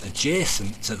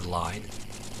adjacent to the line.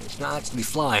 It's not actually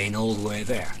flying all the way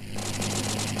there.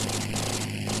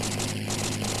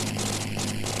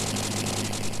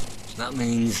 So that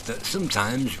means that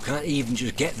sometimes you can't even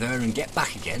just get there and get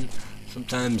back again.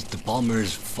 Sometimes the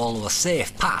bombers follow a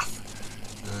safe path,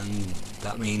 and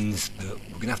that means that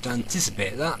we're going to have to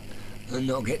anticipate that and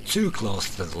not get too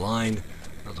close to the line,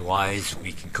 otherwise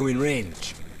we can come in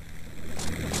range.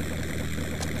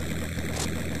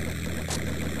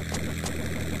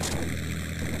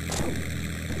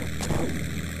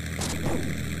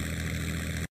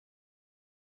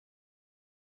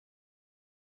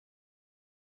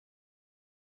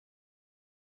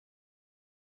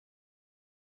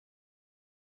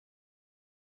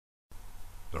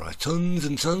 There are tons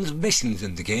and tons of missions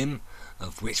in the game,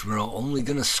 of which we're only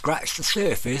going to scratch the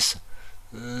surface,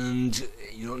 and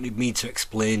you don't need me to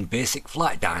explain basic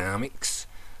flight dynamics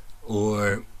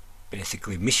or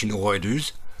basically mission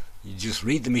orders. You just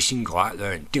read the mission, go out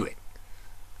there and do it.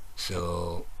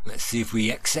 So let's see if we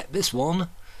accept this one.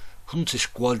 Hunter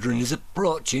Squadron is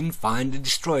approaching, find and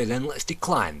destroy them. Let's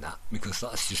decline that, because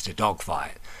that's just a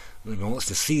dogfight. Nobody wants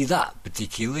to see that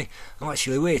particularly. I'm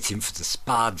actually waiting for the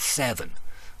SPAD 7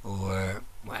 or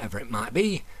whatever it might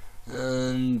be,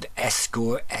 and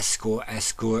escort.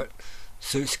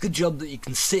 So it's a good job that you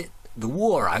can sit the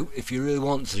war out if you really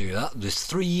want to do that. There's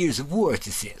 3 years of war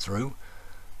to sit through,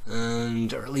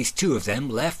 and or at least 2 of them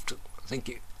left. I think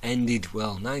it ended,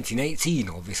 well, 1918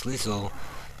 obviously, so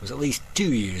there's at least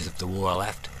 2 years of the war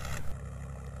left.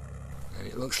 And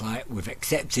it looks like we've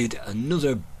accepted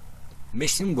another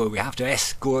mission where we have to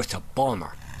escort a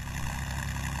bomber.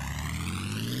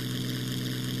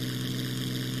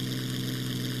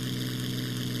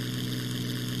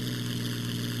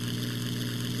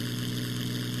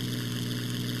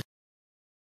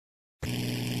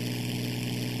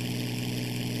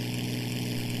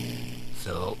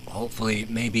 So hopefully,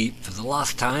 maybe for the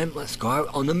last time, let's go out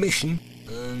on a mission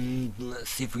and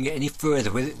let's see if we can get any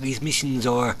further with it. These missions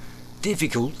are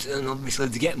difficult, and obviously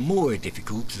they get more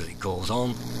difficult as it goes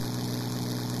on,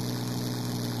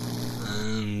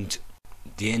 and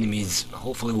the enemies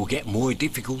hopefully will get more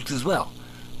difficult as well.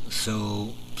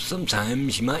 So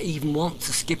sometimes you might even want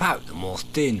to skip out the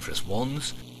most dangerous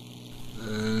ones,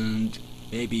 and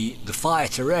maybe the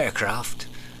fighter aircraft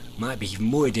might be even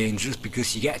more dangerous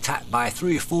because you get attacked by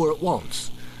 3 or 4 at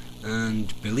once.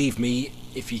 And believe me,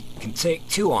 if you can take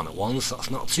 2 on at once,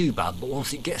 that's not too bad, but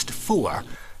once it gets to 4,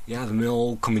 you have them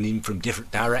all coming in from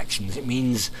different directions. It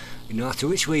means no matter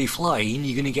which way you're flying,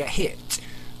 you're going to get hit,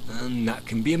 and that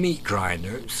can be a meat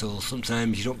grinder, so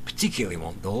sometimes you don't particularly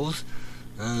want those.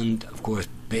 And of course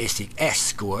basic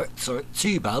escorts aren't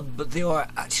too bad, but they are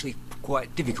actually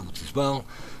quite difficult as well,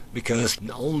 because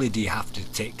not only do you have to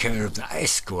take care of the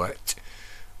escort,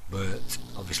 but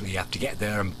obviously you have to get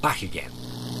there and back again.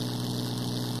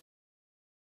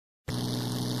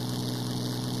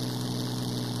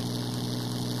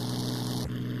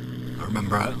 I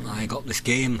remember I got this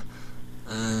game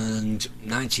and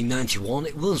 1991,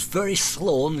 it was very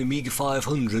slow on the Amiga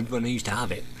 500 when I used to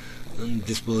have it, and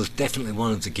this was definitely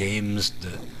one of the games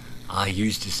that I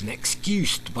used as an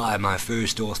excuse to buy my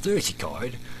first O30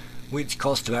 card, which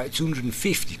cost about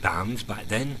 £250 back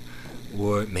then,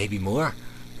 or maybe more,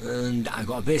 and I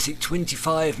got a basic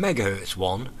 25 MHz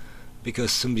one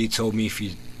because somebody told me if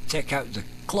you take out the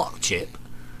clock chip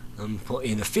and put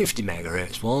in a 50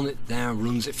 MHz one, it now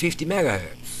runs at 50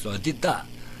 MHz, so I did that,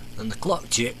 and the clock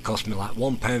chip cost me like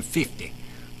 £1.50,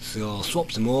 so I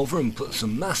swapped them over and put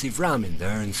some massive RAM in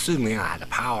there, and suddenly I had a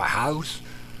powerhouse,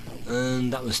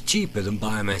 and that was cheaper than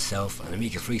buying myself an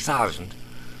Amiga 3000.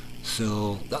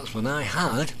 So that's what I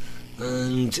had,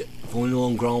 and Formula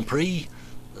 1 Grand Prix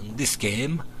and this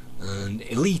game and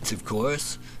Elite of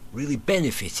course really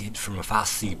benefited from a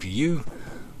fast CPU,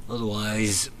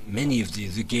 otherwise many of the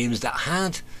other games that I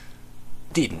had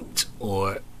didn't,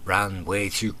 or ran way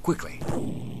too quickly.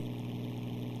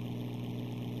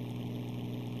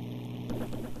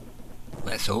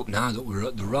 Let's hope now that we're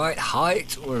at the right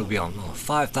height. We'll be on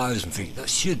 5,000 feet, that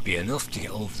should be enough to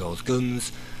get over those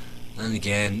guns. And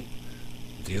again,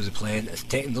 the other plane has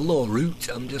taken the low route.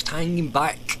 I'm just hanging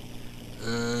back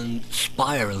and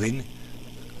spiralling,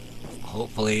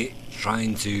 hopefully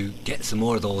trying to get some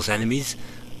more of those enemies.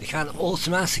 They can't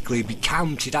automatically be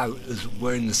counted out as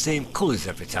wearing the same colours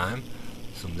every time.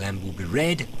 Some of them will be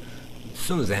red,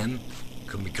 some of them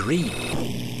can be green.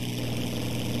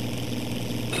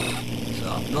 So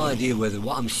I've no idea whether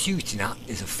what I'm shooting at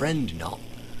is a friend or not.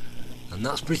 And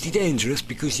that's pretty dangerous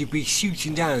because you'll be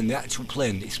shooting down the actual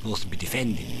plane that you're supposed to be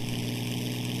defending.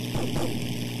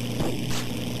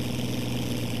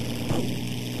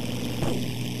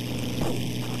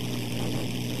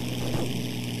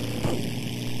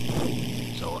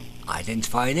 So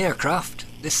identifying aircraft,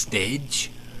 this stage,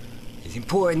 is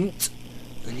important,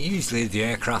 and usually the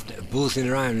aircraft that are buzzing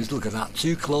around us, look at that,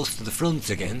 too close to the front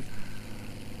again.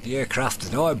 The aircraft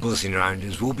that are buzzing around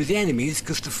us will be the enemies,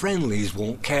 because the friendlies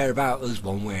won't care about us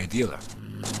one way or the other.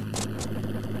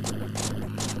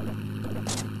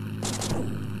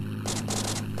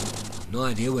 No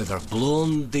idea whether I've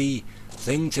blown the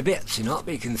thing to bits or not,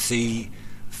 but you can see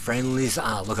friendlies.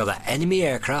 Look at that, enemy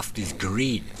aircraft is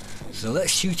green. So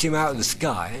let's shoot him out of the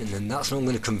sky, and then that's not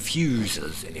going to confuse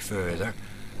us any further.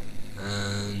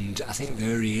 And I think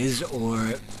there he is,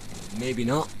 or maybe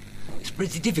not. It's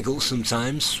pretty difficult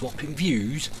sometimes swapping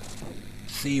views,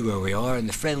 see where we are, and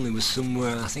the friendly was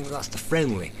somewhere. I think that's the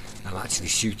friendly I'm actually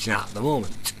shooting at the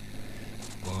moment,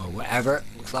 or whatever.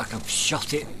 Looks like I've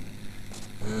shot it.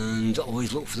 And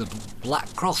always look for the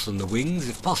black cross on the wings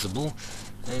if possible.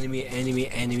 Enemy, enemy,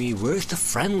 enemy. Where's the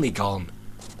friendly gone?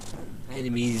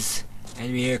 Enemy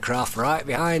aircraft right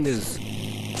behind us.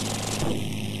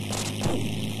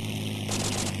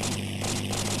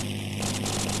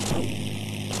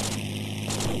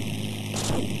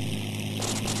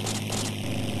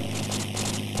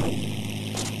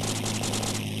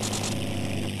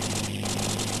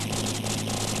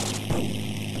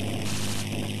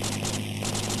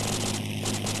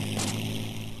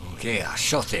 Okay, I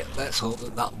shot it. Let's hope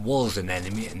that that was an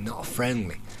enemy and not a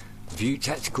friendly. View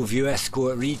tactical view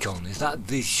escort recon. Is that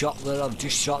the shot that I've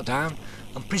just shot down?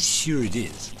 I'm pretty sure it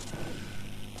is.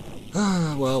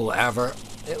 Well, whatever.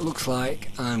 It looks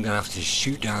like I'm gonna have to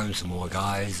shoot down some more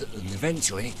guys, and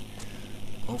eventually,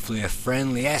 hopefully, a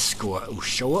friendly escort will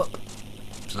show up.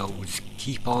 So we'll just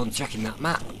keep on checking that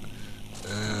map,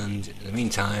 and in the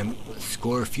meantime, let's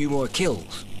score a few more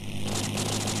kills.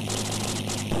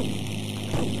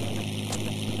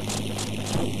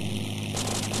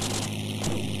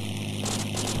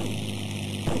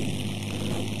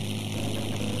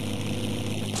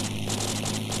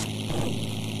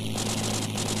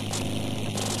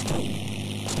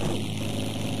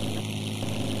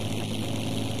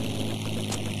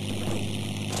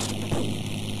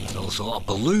 Also a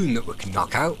balloon that we can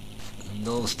knock out, and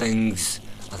those things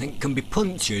I think can be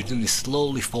punctured and they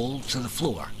slowly fall to the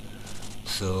floor,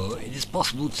 so it is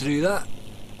possible to do that.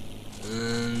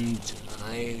 And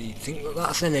I think that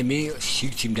that's an enemy. Let's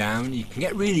shoot him down. You can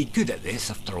get really good at this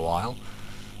after a while,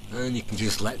 and you can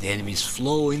just let the enemies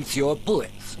flow into your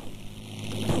bullets.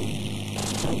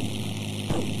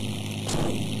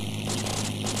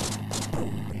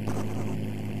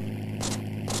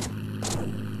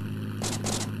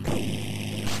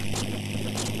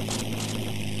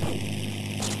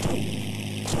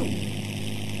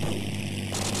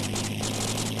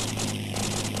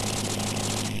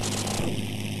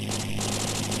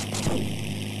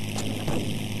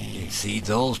 See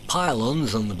those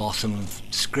pylons on the bottom of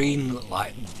the screen look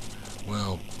like,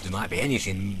 well, there might be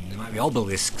anything, there might be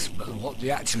obelisks, but what they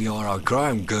actually are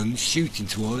ground guns shooting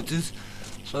towards us.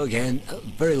 So again, at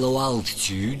very low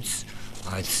altitudes,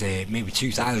 I'd say maybe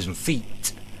 2,000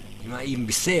 feet, you might even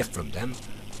be safe from them.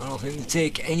 I don't think they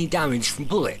take any damage from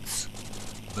bullets,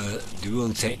 but they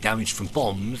will take damage from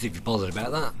bombs if you're bothered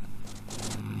about that.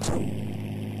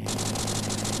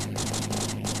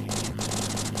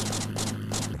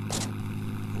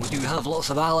 We do have lots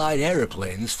of allied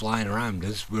aeroplanes flying around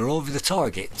us. We're over the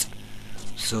target,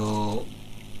 so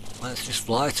let's just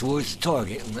fly towards the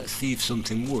target and let's see if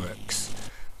something works.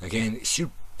 Again, it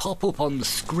should pop up on the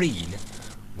screen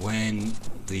when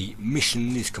the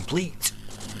mission is complete.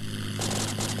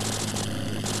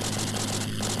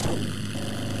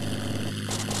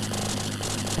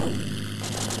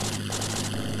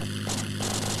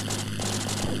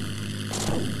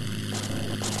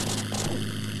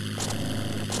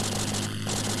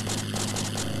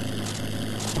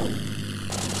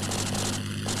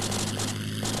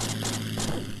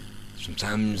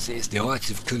 Sometimes it's the art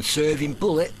of conserving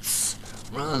bullets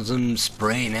rather than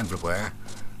spraying everywhere.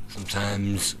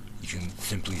 Sometimes you can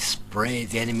simply spray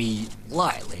the enemy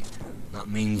lightly. That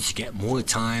means you get more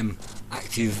time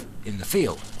active in the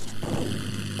field.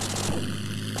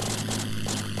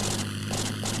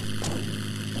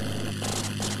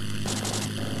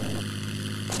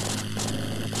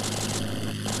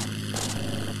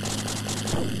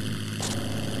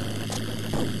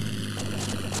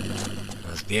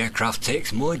 The aircraft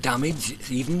takes more damage, it's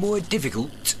even more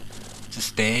difficult to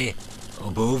stay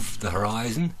above the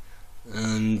horizon.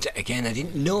 And again, I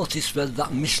didn't notice whether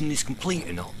that mission is complete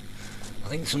or not. I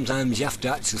think sometimes you have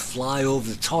to actually fly over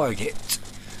the target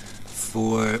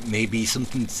for maybe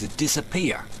something to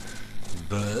disappear.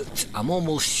 But I'm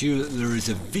almost sure that there is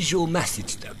a visual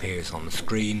message that appears on the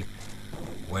screen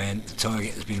when the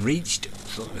target has been reached,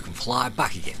 so that we can fly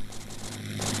back again.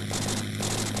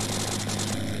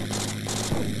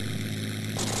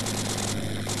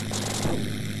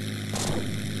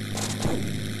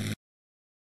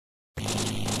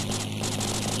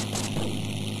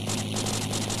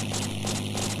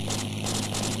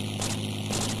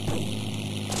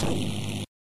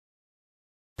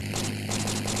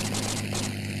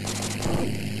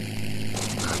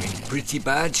 Pretty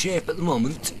bad shape at the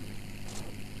moment,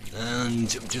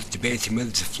 and I'm just debating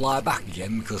whether to fly back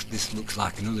again because this looks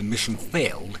like another mission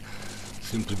failed,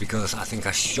 simply because I think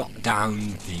I shot down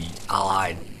the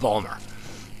Allied bomber.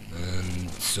 And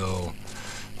so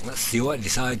let's see what I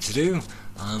decide to do.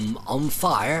 I'm on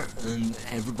fire and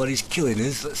everybody's killing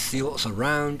us. Let's see what's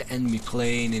around. Enemy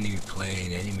plane, enemy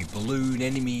balloon,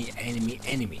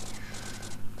 enemy.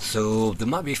 So there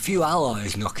might be a few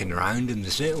allies knocking around, and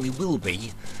there certainly will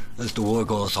be. As the war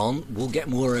goes on, we'll get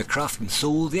more aircraft and so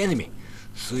will the enemy.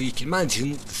 So you can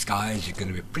imagine the skies are going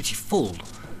to be pretty full,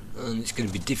 and it's going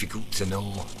to be difficult to know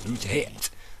who to hit.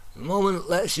 At the moment,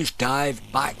 let's just dive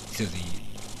back to the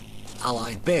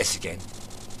allied base again.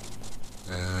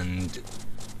 And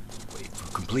if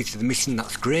we've completed the mission,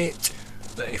 that's great.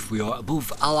 But if we are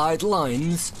above allied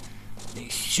lines,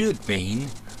 it should mean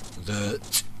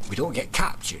that we don't get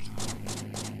captured.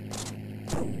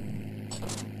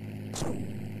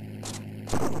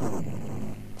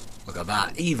 Look at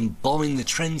that, even bombing the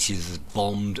trenches has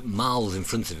bombed miles in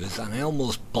front of us, and I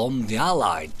almost bombed the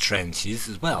allied trenches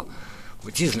as well,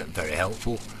 which isn't very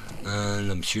helpful, and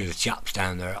I'm sure the chaps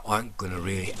down there aren't going to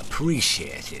really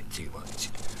appreciate it too much.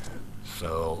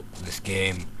 So this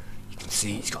game, you can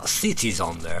see it's got cities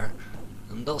on there,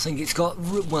 and I don't think it's got,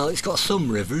 well, it's got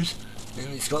some rivers,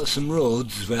 and it's got some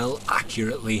roads as well,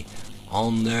 accurately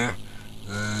on there.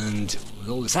 And with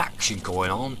all this action going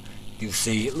on, you can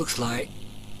see it looks like,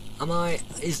 are my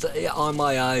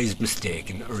eyes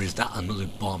mistaken, or is that another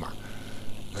bomber?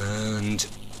 And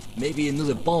maybe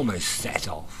another bomber's set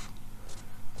off.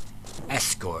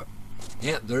 Escort.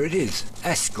 Yep, there it is.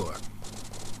 Escort.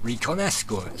 Recon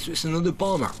escort. So it's another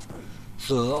bomber.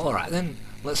 So alright then,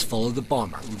 let's follow the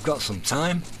bomber. We've got some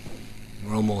time.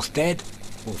 We're almost dead.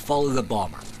 We'll follow the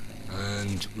bomber.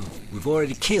 And we've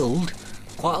already killed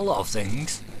quite a lot of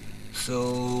things.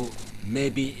 So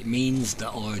maybe it means that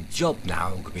our job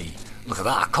now could be, look at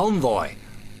that, a convoy.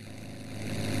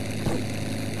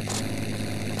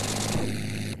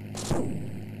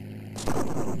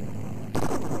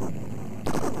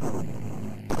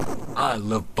 I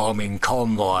love bombing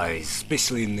convoys,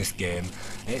 especially in this game.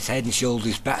 It's head and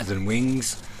shoulders better than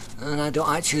wings, and I don't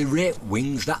actually rate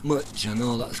wings that much. I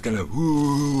know that's gonna,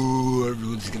 whoo,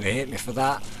 everyone's gonna hate me for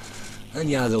that. And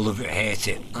yeah, they'll love it or hate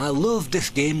it. I love this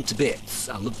game to bits.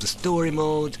 I love the story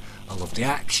mode, I love the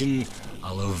action,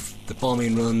 I love the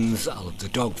bombing runs, I love the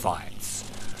dogfights.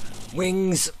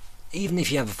 Wings, even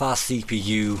if you have a fast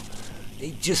CPU,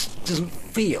 it just doesn't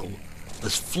feel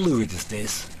as fluid as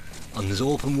this, and as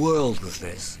open world as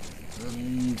this.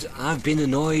 And I've been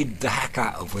annoyed the heck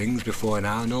out of Wings before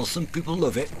now. I know some people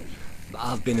love it, but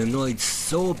I've been annoyed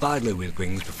so badly with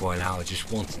Wings before now, I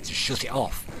just wanted to shut it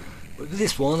off. But with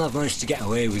this one, I've managed to get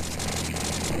away with...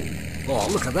 Oh,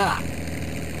 look at that!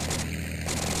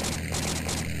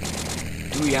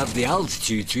 Do we have the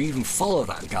altitude to even follow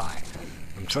that guy?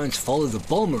 I'm trying to follow the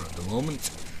bomber at the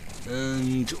moment,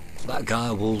 and that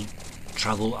guy will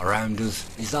travel around us.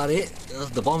 Is that it? Has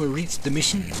the bomber reached the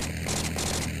mission?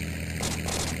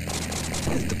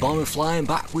 Is the bomber flying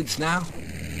backwards now?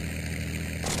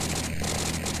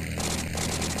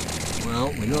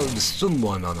 Well, we know there's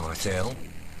someone on our tail,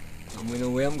 and we know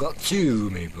we haven't got too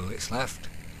many bullets left.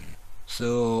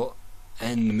 So,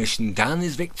 end the mission. Dan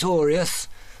is victorious.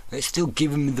 It's still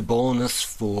giving me the bonus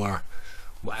for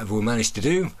whatever we managed to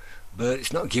do, but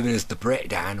it's not giving us the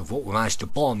breakdown of what we managed to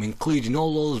bomb, including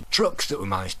all those trucks that we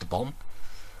managed to bomb.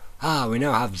 Ah, we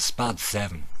now have the SPAD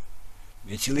 7.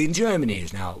 Italy and Germany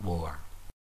is now at war.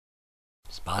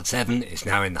 SPAD 7 is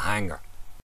now in the hangar.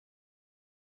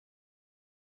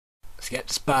 Let's get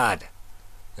to SPAD.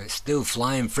 It's still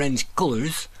flying French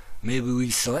colours. Maybe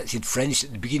we selected French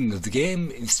at the beginning of the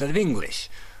game instead of English.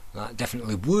 That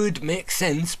definitely would make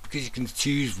sense, because you can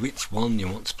choose which one you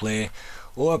want to play,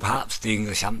 or perhaps the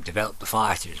English haven't developed the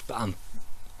fighters, but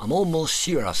I'm almost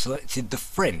sure I selected the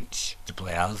French to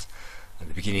play as at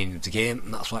the beginning of the game,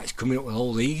 and that's why it's coming up with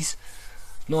all these.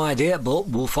 No idea, but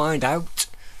we'll find out.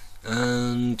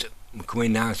 And we're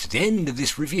coming now to the end of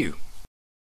this review.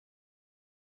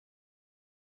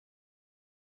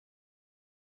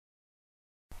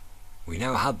 We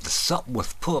now have the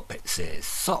Sopwith Pup, it says,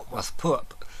 Sopwith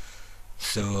Pup.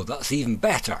 So that's even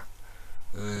better.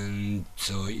 And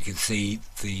so you can see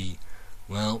the,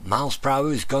 well, miles per hour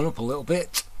has gone up a little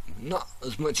bit, not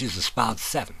as much as the SPAD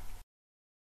 7.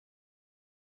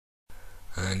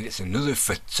 And it's another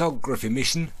photography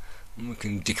mission, and we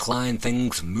can decline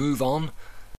things and move on.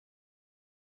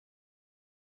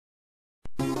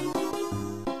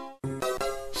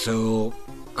 So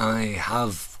I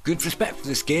have good respect for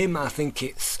this game. I think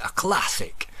it's a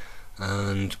classic,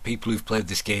 and people who've played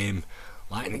this game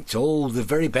liken it to all the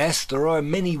very best. There are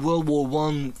many World War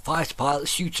I fighter pilot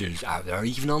shooters out there,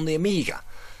 even on the Amiga,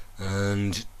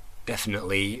 and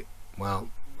definitely, well,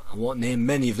 I won't name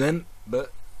many of them,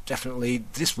 but definitely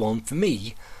this one for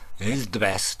me is the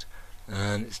best.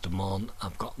 and it's the one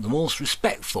I've got the most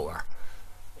respect for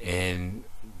in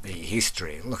the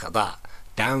history. Look at that,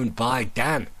 downed by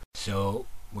Dan. So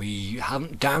we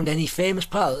haven't downed any famous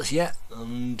pilots yet,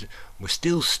 and we're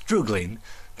still struggling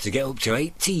to get up to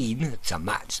 18 to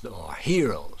match our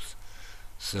heroes.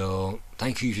 So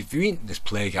thank you for viewing this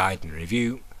Playguide and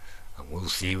review, and we'll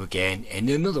see you again in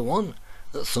another one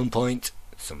at some point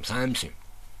sometime soon.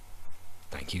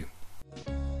 Thank you.